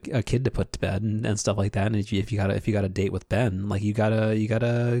have a kid to put to bed and stuff like that, and if you got a date with Ben, like you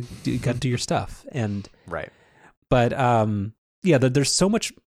gotta do your stuff. And right. But yeah, there's so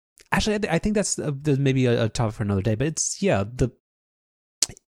much. Actually, I think that's maybe a topic for another day. But it's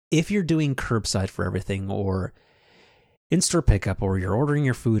if you're doing curbside for everything or in-store pickup or you're ordering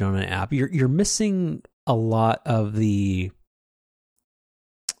your food on an app, you're missing a lot of the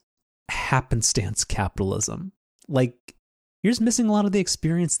happenstance capitalism. Like, you're just missing a lot of the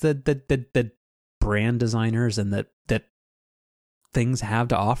experience that brand designers and that things have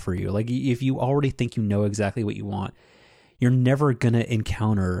to offer you. Like, if you already think you know exactly what you want, you're never gonna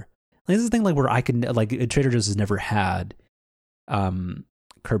encounter. Like, this is the thing, like where I can like Trader Joe's has never had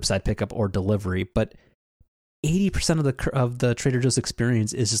curbside pickup or delivery, but 80% of the Trader Joe's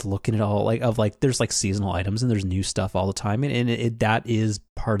experience is just looking at all like there's like seasonal items and there's new stuff all the time, and that is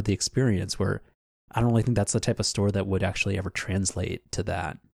part of the experience. Where I don't really think that's the type of store that would actually ever translate to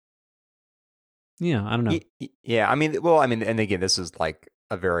that. Yeah, I don't know. Yeah, I mean, and again, this is like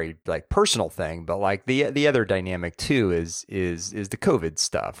a very like personal thing, but like the other dynamic too is the COVID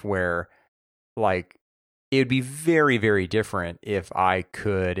stuff, where like it would be very, very different if I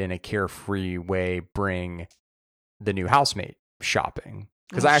could, in a carefree way, bring the new housemate shopping.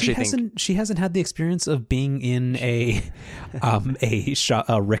 Because I actually think she hasn't had the experience of being in a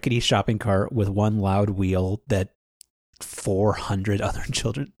rickety shopping cart with one loud wheel that 400 other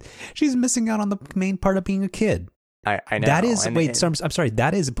children. She's missing out on the main part of being a kid. I know. That is I'm sorry.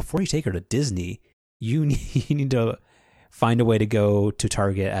 That is, before you take her to Disney, you need to find a way to go to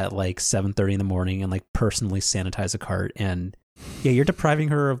Target at like 7:30 in the morning and like personally sanitize a cart. And yeah, you're depriving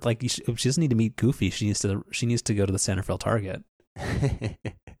her of like, she doesn't need to meet Goofy. She needs to go to the Santa Fe Target.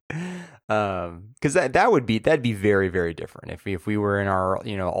 Because that'd be very, very different if we were in our,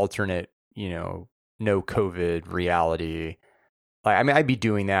 you know, alternate, you know, no COVID reality. Like, I mean, I'd be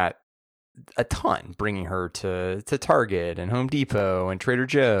doing that a ton, bringing her to Target and Home Depot and Trader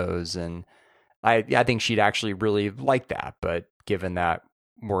Joe's, and I think she'd actually really like that. But given that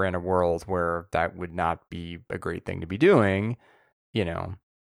we're in a world where that would not be a great thing to be doing, you know,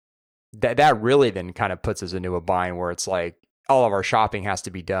 that really then kind of puts us into a bind where it's like all of our shopping has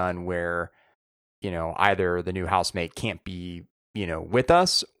to be done where, you know, either the new housemate can't be, you know, with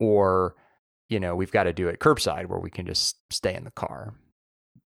us, or, you know, we've got to do it curbside where we can just stay in the car.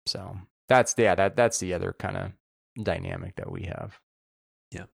 So that's the other kind of dynamic that we have.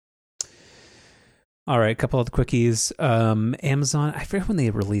 Yeah. All right, a couple of the quickies. Amazon, I forget when they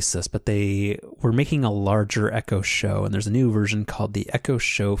released this, but they were making a larger Echo Show, and there's a new version called the Echo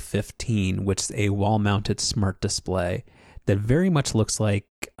Show 15, which is a wall-mounted smart display that very much looks like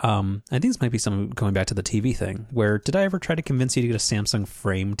I think this might be some going back to the TV thing, where did I ever try to convince you to get a Samsung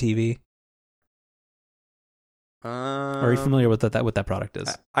Frame TV? Or are you familiar with what that product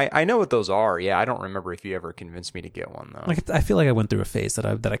is? I know what those are. Yeah, I don't remember if you ever convinced me to get one though. Like, I feel like I went through a phase that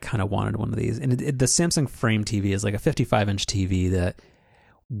I kind of wanted one of these, and the Samsung Frame TV is like a 55-inch TV that,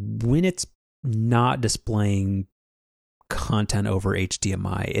 when it's not displaying content over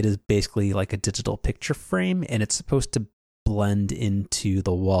HDMI, it is basically like a digital picture frame, and it's supposed to blend into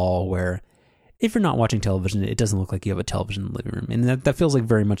the wall, where if you're not watching television, it doesn't look like you have a television in the living room, and that feels like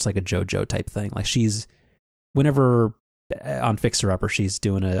very much like a JoJo type thing. Like, she's, whenever on Fixer Upper she's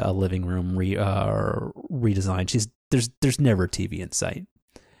doing a living room redesign, there's never a TV in sight.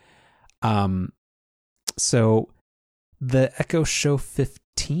 So the Echo Show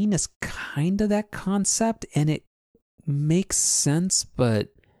 15 is kind of that concept, and it makes sense, but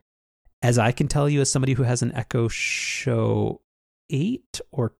as I can tell you, as somebody who has an Echo Show 8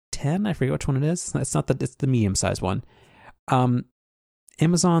 or 10, I forget which one it is. It's the medium-sized one.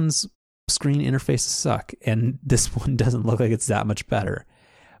 Amazon's screen interfaces suck, and this one doesn't look like it's that much better.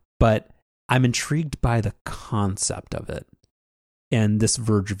 But I'm intrigued by the concept of it, and this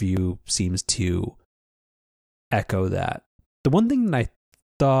Verge review seems to echo that. The one thing that I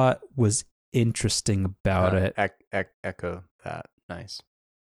thought was interesting about it... Echo that. Nice.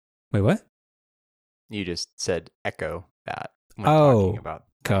 Wait, what? You just said echo that when talking about...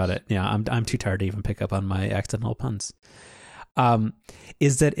 Got it. Yeah, I'm too tired to even pick up on my accidental puns.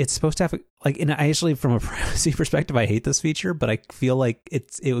 Is that it's supposed to have and I actually, from a privacy perspective, I hate this feature, but I feel like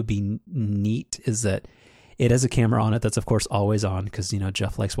it would be neat, is that it has a camera on it that's of course always on, because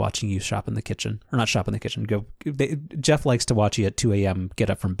Jeff likes watching you shop in the kitchen, or not shop in the kitchen. Jeff likes to watch you at 2 a.m. get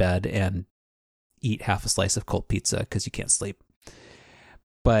up from bed and eat half a slice of cold pizza because you can't sleep.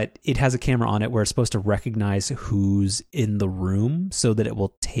 But it has a camera on it where it's supposed to recognize who's in the room so that it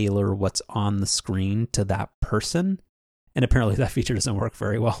will tailor what's on the screen to that person. And apparently that feature doesn't work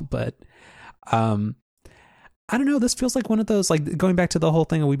very well, but I don't know. This feels like one of those, like, going back to the whole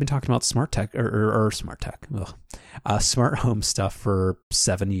thing we've been talking about smart tech or smart tech, smart home stuff for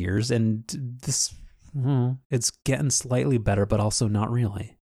 7 years. And this, it's getting slightly better, but also not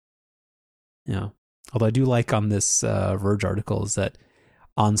really. Although I do like on this Verge article is that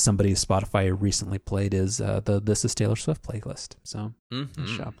on somebody's Spotify I recently played is the This Is Taylor Swift playlist. So,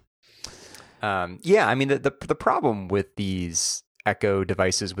 nice job. Yeah, I mean, the problem with these Echo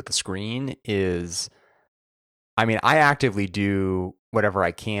devices with the screen is, I mean, I actively do whatever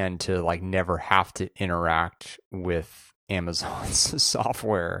I can to never have to interact with Amazon's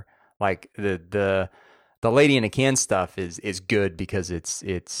software. Like the Lady in a Can stuff is good because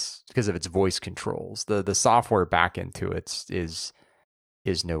it's because of its voice controls. The software back into it is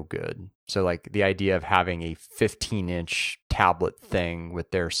no good. So the idea of having a 15-inch tablet thing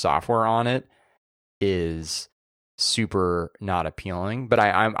with their software on it is super not appealing. But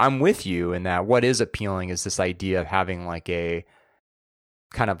I'm with you in that what is appealing is this idea of having a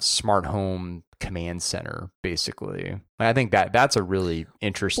kind of smart home command center, basically. I think that's a really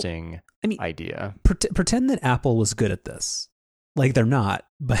interesting idea. Pretend that Apple was good at this. They're not,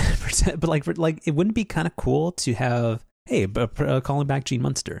 but it wouldn't be kind of cool to have, hey, calling back Gene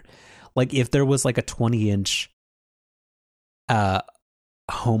Munster. If there was a 20-inch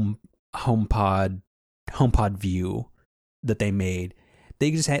HomePod view that they made.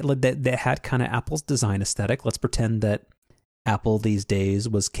 They just had that had kind of Apple's design aesthetic. Let's pretend that Apple these days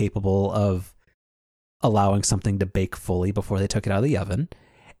was capable of allowing something to bake fully before they took it out of the oven.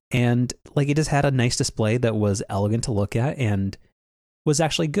 And it just had a nice display that was elegant to look at and was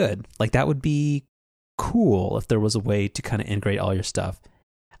actually good. That would be cool if there was a way to kind of integrate all your stuff.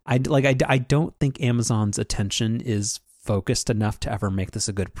 I don't think Amazon's attention is focused enough to ever make this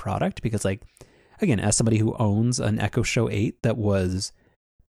a good product, because again, as somebody who owns an Echo Show 8 that was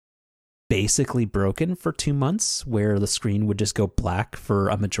basically broken for 2 months, where the screen would just go black for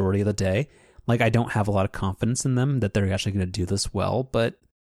a majority of the day, I don't have a lot of confidence in them that they're actually going to do this well. But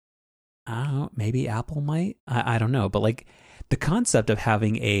I don't know, maybe Apple might. I don't know. But the concept of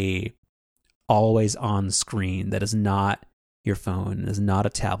having a always on screen that is not your phone, is not a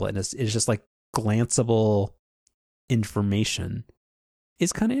tablet, and is just glanceable information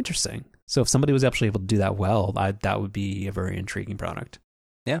is kind of interesting. So if somebody was actually able to do that well, that would be a very intriguing product.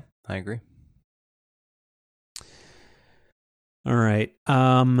 Yeah, I agree. All right.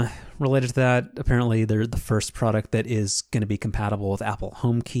 Related to that, apparently they're the first product that is going to be compatible with Apple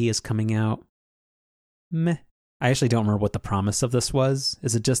HomeKey is coming out. Meh. I actually don't remember what the promise of this was.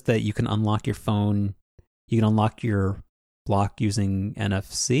 Is it just that you can unlock your phone, you can unlock your lock using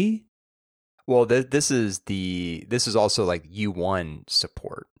NFC? Well, this is also like U1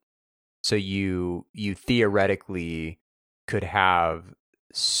 support. So you theoretically could have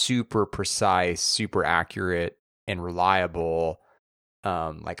super precise, super accurate, and reliable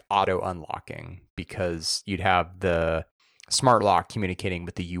like auto unlocking, because you'd have the smart lock communicating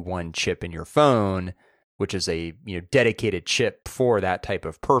with the U1 chip in your phone, which is a dedicated chip for that type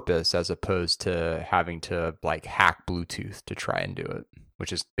of purpose, as opposed to having to like hack Bluetooth to try and do it,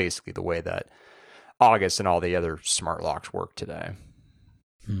 which is basically the way that August and all the other smart locks work today.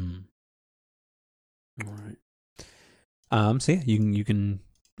 All right. So yeah, you can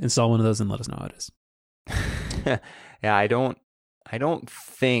install one of those and let us know how it is. Yeah, I don't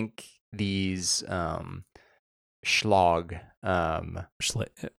think these Schlag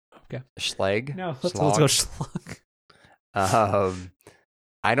okay. Schlag? No, let's go Schlag.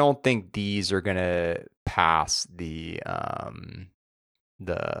 I don't think these are gonna pass the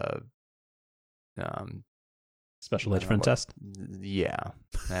special edge friend test. Yeah,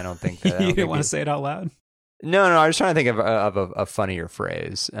 I don't think that. You didn't want to say it out loud. No, I was trying to think of a funnier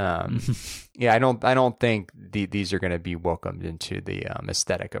phrase. Yeah, I don't think these are going to be welcomed into the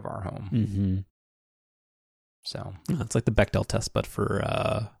aesthetic of our home. Mm-hmm. So it's like the Bechdel test, but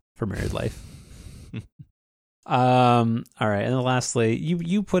for married life. All right, and then lastly,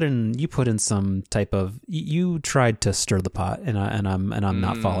 you put in some type of you tried to stir the pot, and I'm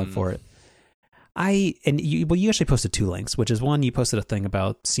not falling for it. You actually posted 2 links, which is one, you posted a thing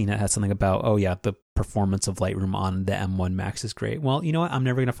about CNET had something about, oh yeah, the performance of Lightroom on the M1 Max is great. Well, you know what? I'm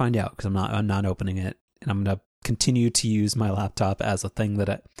never going to find out because I'm not opening it, and I'm going to continue to use my laptop as a thing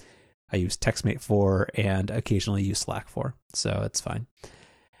that I use TextMate for and occasionally use Slack for. So it's fine.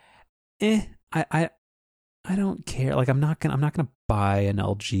 I don't care. Like I'm not gonna buy an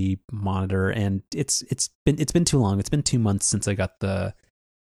LG monitor, and it's been too long. It's been 2 months since I got the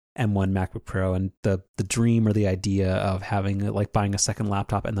M1 MacBook Pro, and the dream or the idea of having like buying a second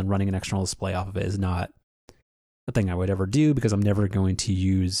laptop and then running an external display off of it is not a thing I would ever do, because I'm never going to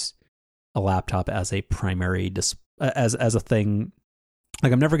use a laptop as a primary as a thing.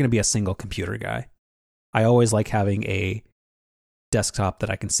 Like I'm never going to be a single computer guy. I always like having a desktop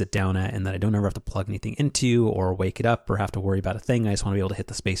that I can sit down at and that I don't ever have to plug anything into or wake it up or have to worry about a thing. I just want to be able to hit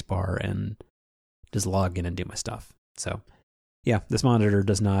the space bar and just log in and do my stuff. So yeah, this monitor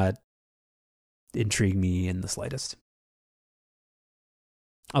does not intrigue me in the slightest.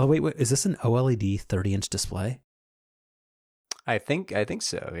 Oh, wait, is this an OLED 30-inch display? I think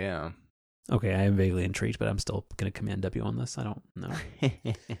so, yeah. Okay, I am vaguely intrigued, but I'm still going to command W on this. I don't know.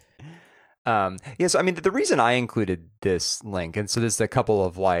 Yeah, so I mean, the reason I included this link, and so there's a couple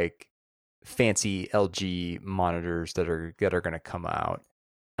of like fancy LG monitors that are going to come out,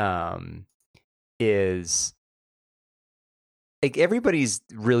 is like everybody's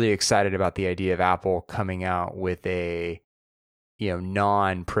really excited about the idea of Apple coming out with a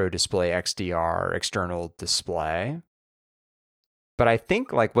non-Pro Display XDR external display. But I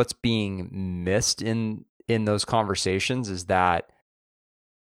think like what's being missed in those conversations is that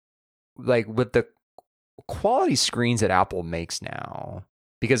like with the quality screens that Apple makes now,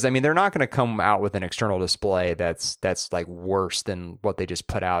 because I mean they're not going to come out with an external display that's like worse than what they just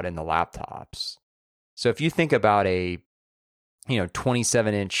put out in the laptops. So if you think about a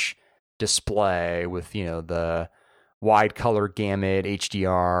 27-inch display with the wide color gamut,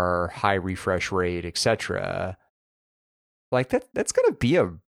 HDR, high refresh rate, etc., like that's going to be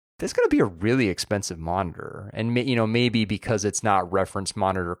a really expensive monitor. And maybe because it's not reference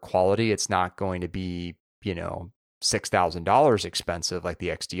monitor quality, it's not going to be $6,000 expensive like the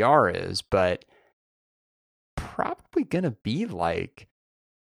XDR is, but probably going to be like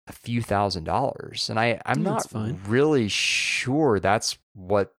a few $1,000s. And I'm not really sure that's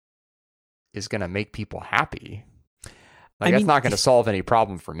what is going to make people happy. Like that's not going to solve any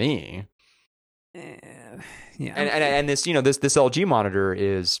problem for me. Yeah. And this this LG monitor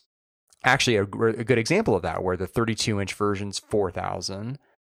is actually a good example of that, where the 32-inch version's $4,000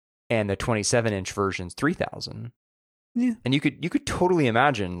 and the 27-inch version's $3,000. Yeah. And you could totally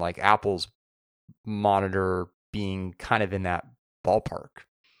imagine like Apple's monitor being kind of in that ballpark.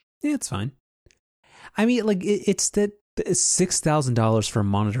 Yeah, it's fine. I mean, like it's that $6,000 for a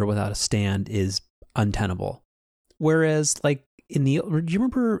monitor without a stand is untenable. Whereas, like do you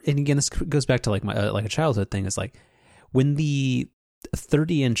remember? And again, this goes back to like my like a childhood thing. Is like when the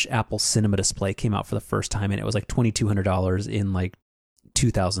 30-inch Apple Cinema display came out for the first time, and it was like $2,200 in like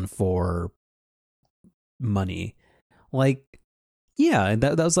 2004 money. Like, yeah, and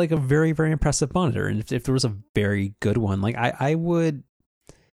that was like a very, very impressive monitor. And if there was a very good one, like I would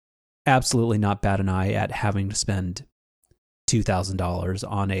absolutely not bat an eye at having to spend $2,000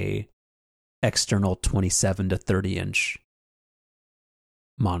 on a external 27 to 30 inch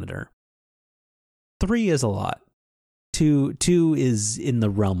monitor. 3 is a lot. 2 is in the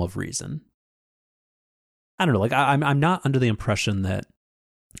realm of reason. I don't know. Like I'm not under the impression that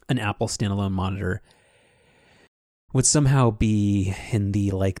an Apple standalone monitor would somehow be in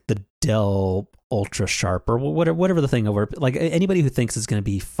the like the Dell Ultra Sharp or whatever the thing over. Like anybody who thinks it's going to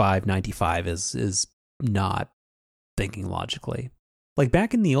be $595 is not thinking logically. Like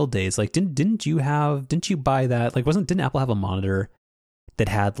back in the old days, like didn't you buy that? Like didn't Apple have a monitor that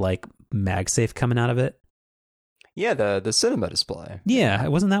had like MagSafe coming out of it? Yeah, the cinema display. Yeah,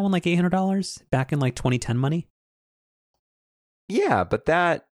 wasn't that one like $800 back in like 2010 money? Yeah, but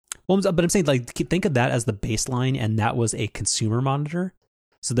that... Well, but I'm saying like think of that as the baseline, and that was a consumer monitor.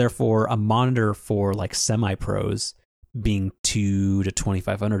 So therefore, a monitor for like semi-pros being $200 to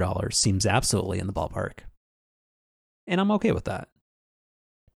 $2,500 seems absolutely in the ballpark, and I'm okay with that.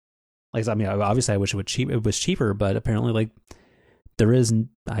 Like, I mean, obviously, I wish it was cheaper, but apparently, like,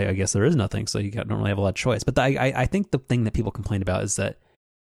 I guess there is nothing, so you don't really have a lot of choice. But I think the thing that people complain about is that,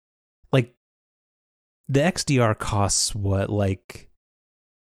 like, the XDR costs what, like,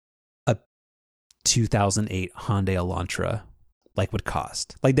 a 2008 Hyundai Elantra, like, would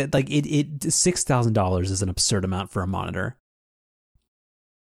cost. Like, that, like, $6,000 is an absurd amount for a monitor.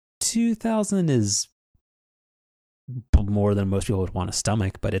 $2,000 is more than most people would want to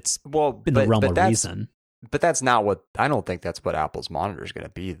stomach, but it's in the realm of reason. But that's not what... I don't think that's what Apple's monitor is going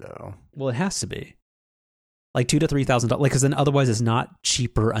to be, though. Well, it has to be. Like $2,000 to $3,000, like, because then otherwise it's not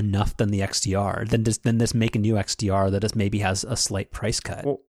cheaper enough than the XDR. Then just make a new XDR that just maybe has a slight price cut.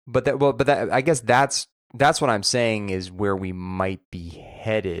 But that I guess that's what I'm saying is where we might be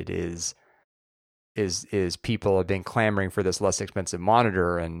headed is people have been clamoring for this less expensive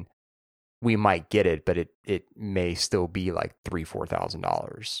monitor, and we might get it, but it may still be like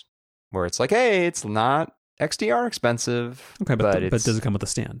 $3,000-$4,000. Where it's like, hey, it's not XDR expensive. Okay, but does it come with a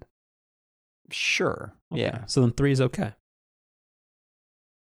stand? Sure. Okay. Yeah. So then 3 is okay.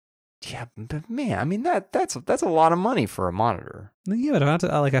 Yeah, but man, I mean that's a lot of money for a monitor. Yeah, but I've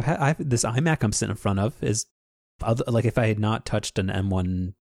this iMac I'm sitting in front of is like if I had not touched an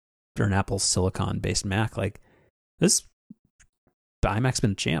M1 or an Apple Silicon based Mac, like the iMac's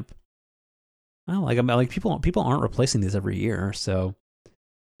been a champ. Well, like people aren't replacing these every year, so.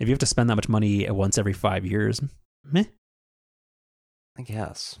 If you have to spend that much money once every 5 years, meh. I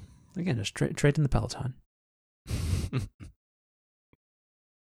guess. Again, just trade in the Peloton.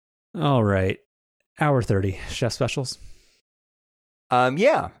 All right. Hour 30. Chef specials?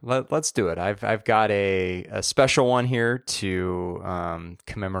 Yeah, let's do it. I've got a special one here to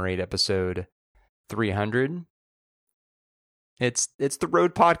commemorate episode 300. It's the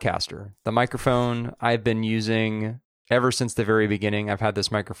Rode Podcaster, the microphone I've been using ever since the very beginning. I've had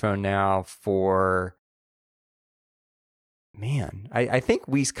this microphone now for, man, I think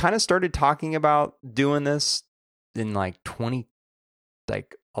we kind of started talking about doing this in like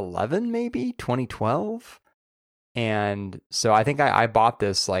 2011, maybe 2012. And so I think I bought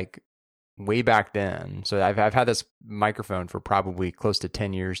this like way back then. So I've had this microphone for probably close to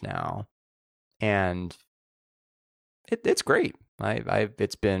 10 years now. And it's great.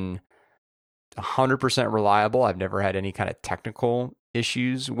 It's been 100% reliable. I've never had any kind of technical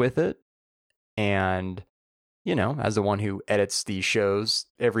issues with it. And, you know, as the one who edits these shows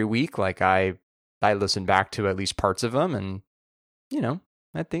every week, like I listen back to at least parts of them, and, you know,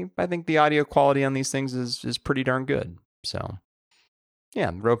 I think the audio quality on these things is pretty darn good. So, yeah,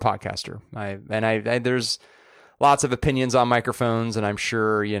 Rode Podcaster. There's lots of opinions on microphones, and I'm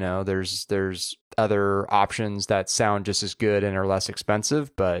sure, you know, there's other options that sound just as good and are less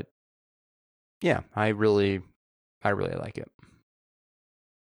expensive, but yeah, I really like it.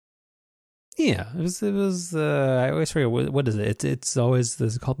 Yeah, it was. I always forget what is it. It's always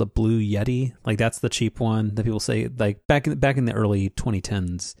called the Blue Yeti. Like that's the cheap one that people say. Like back in the early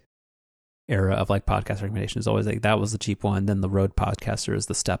 2010s era of like podcast recommendations, always like that was the cheap one. Then the Rode Podcaster is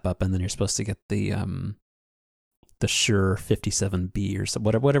the step up, and then you're supposed to get the Shure 57B or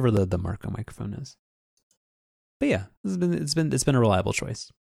whatever the Marco microphone is. But yeah, it's been a reliable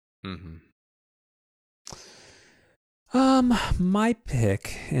choice. Mm-hmm. My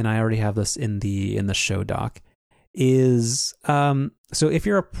pick, and I already have this in the show doc, is so if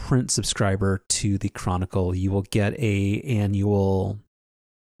you're a print subscriber to the Chronicle, you will get a annual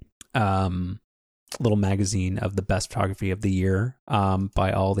little magazine of the best photography of the year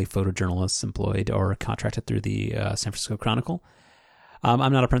by all the photojournalists employed or contracted through the San Francisco Chronicle.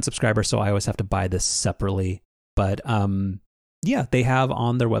 I'm not a print subscriber, so I always have to buy this separately, but yeah, they have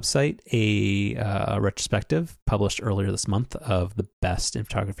on their website a retrospective published earlier this month of the best in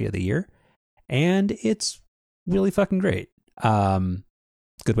photography of the year. and it's really fucking great.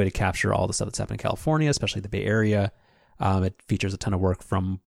 Good way to capture all the stuff that's happening in California, especially the Bay Area. It features a ton of work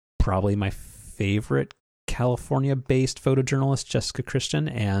from probably my favorite California-based photojournalist, Jessica Christian,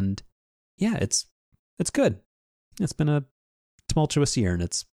 and yeah, it's good. It's been a tumultuous year, and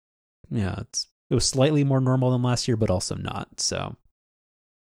it was slightly more normal than last year, but also not. So,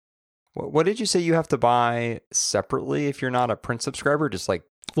 what did you say you have to buy separately if you're not a print subscriber? Just like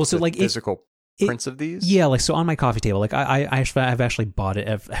physical prints of these? Yeah, like so on my coffee table, like I've actually bought it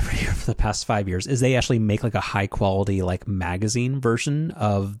every year for the past 5 years. Is they actually make like a high quality like magazine version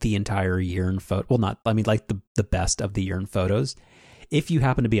of the entire year in photo. Well, not like the best of the year in photos. If you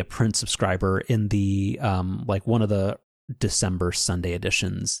happen to be a print subscriber in the like one of the December Sunday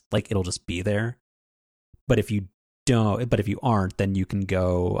editions, like it'll just be there. But if you aren't, then you can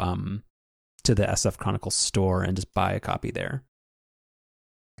go to the SF Chronicles store and just buy a copy there.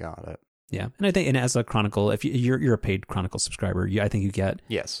 Got it. Yeah, and I think, and as a Chronicle, if you're a paid Chronicle subscriber, I think you get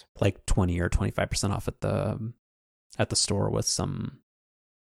like 20 or 25% off at the store with some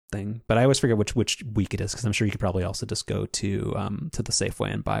thing. But I always forget which week it is, because I'm sure you could probably also just go to the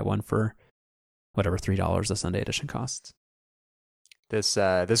Safeway and buy one for whatever $3 the Sunday edition costs.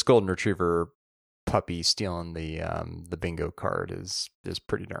 This golden retriever puppy stealing the bingo card is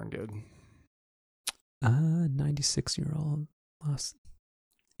pretty darn good. 96-year-old lost.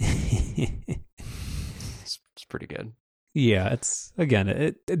 It's pretty good. Yeah, it's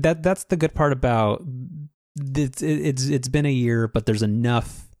again that's the good part about it's been a year, but there's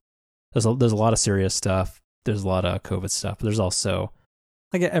enough. There's a lot of serious stuff. There's a lot of COVID stuff. But there's also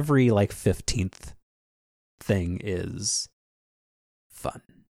like every 15th thing is fun.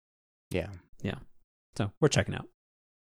 Yeah. So we're checking out.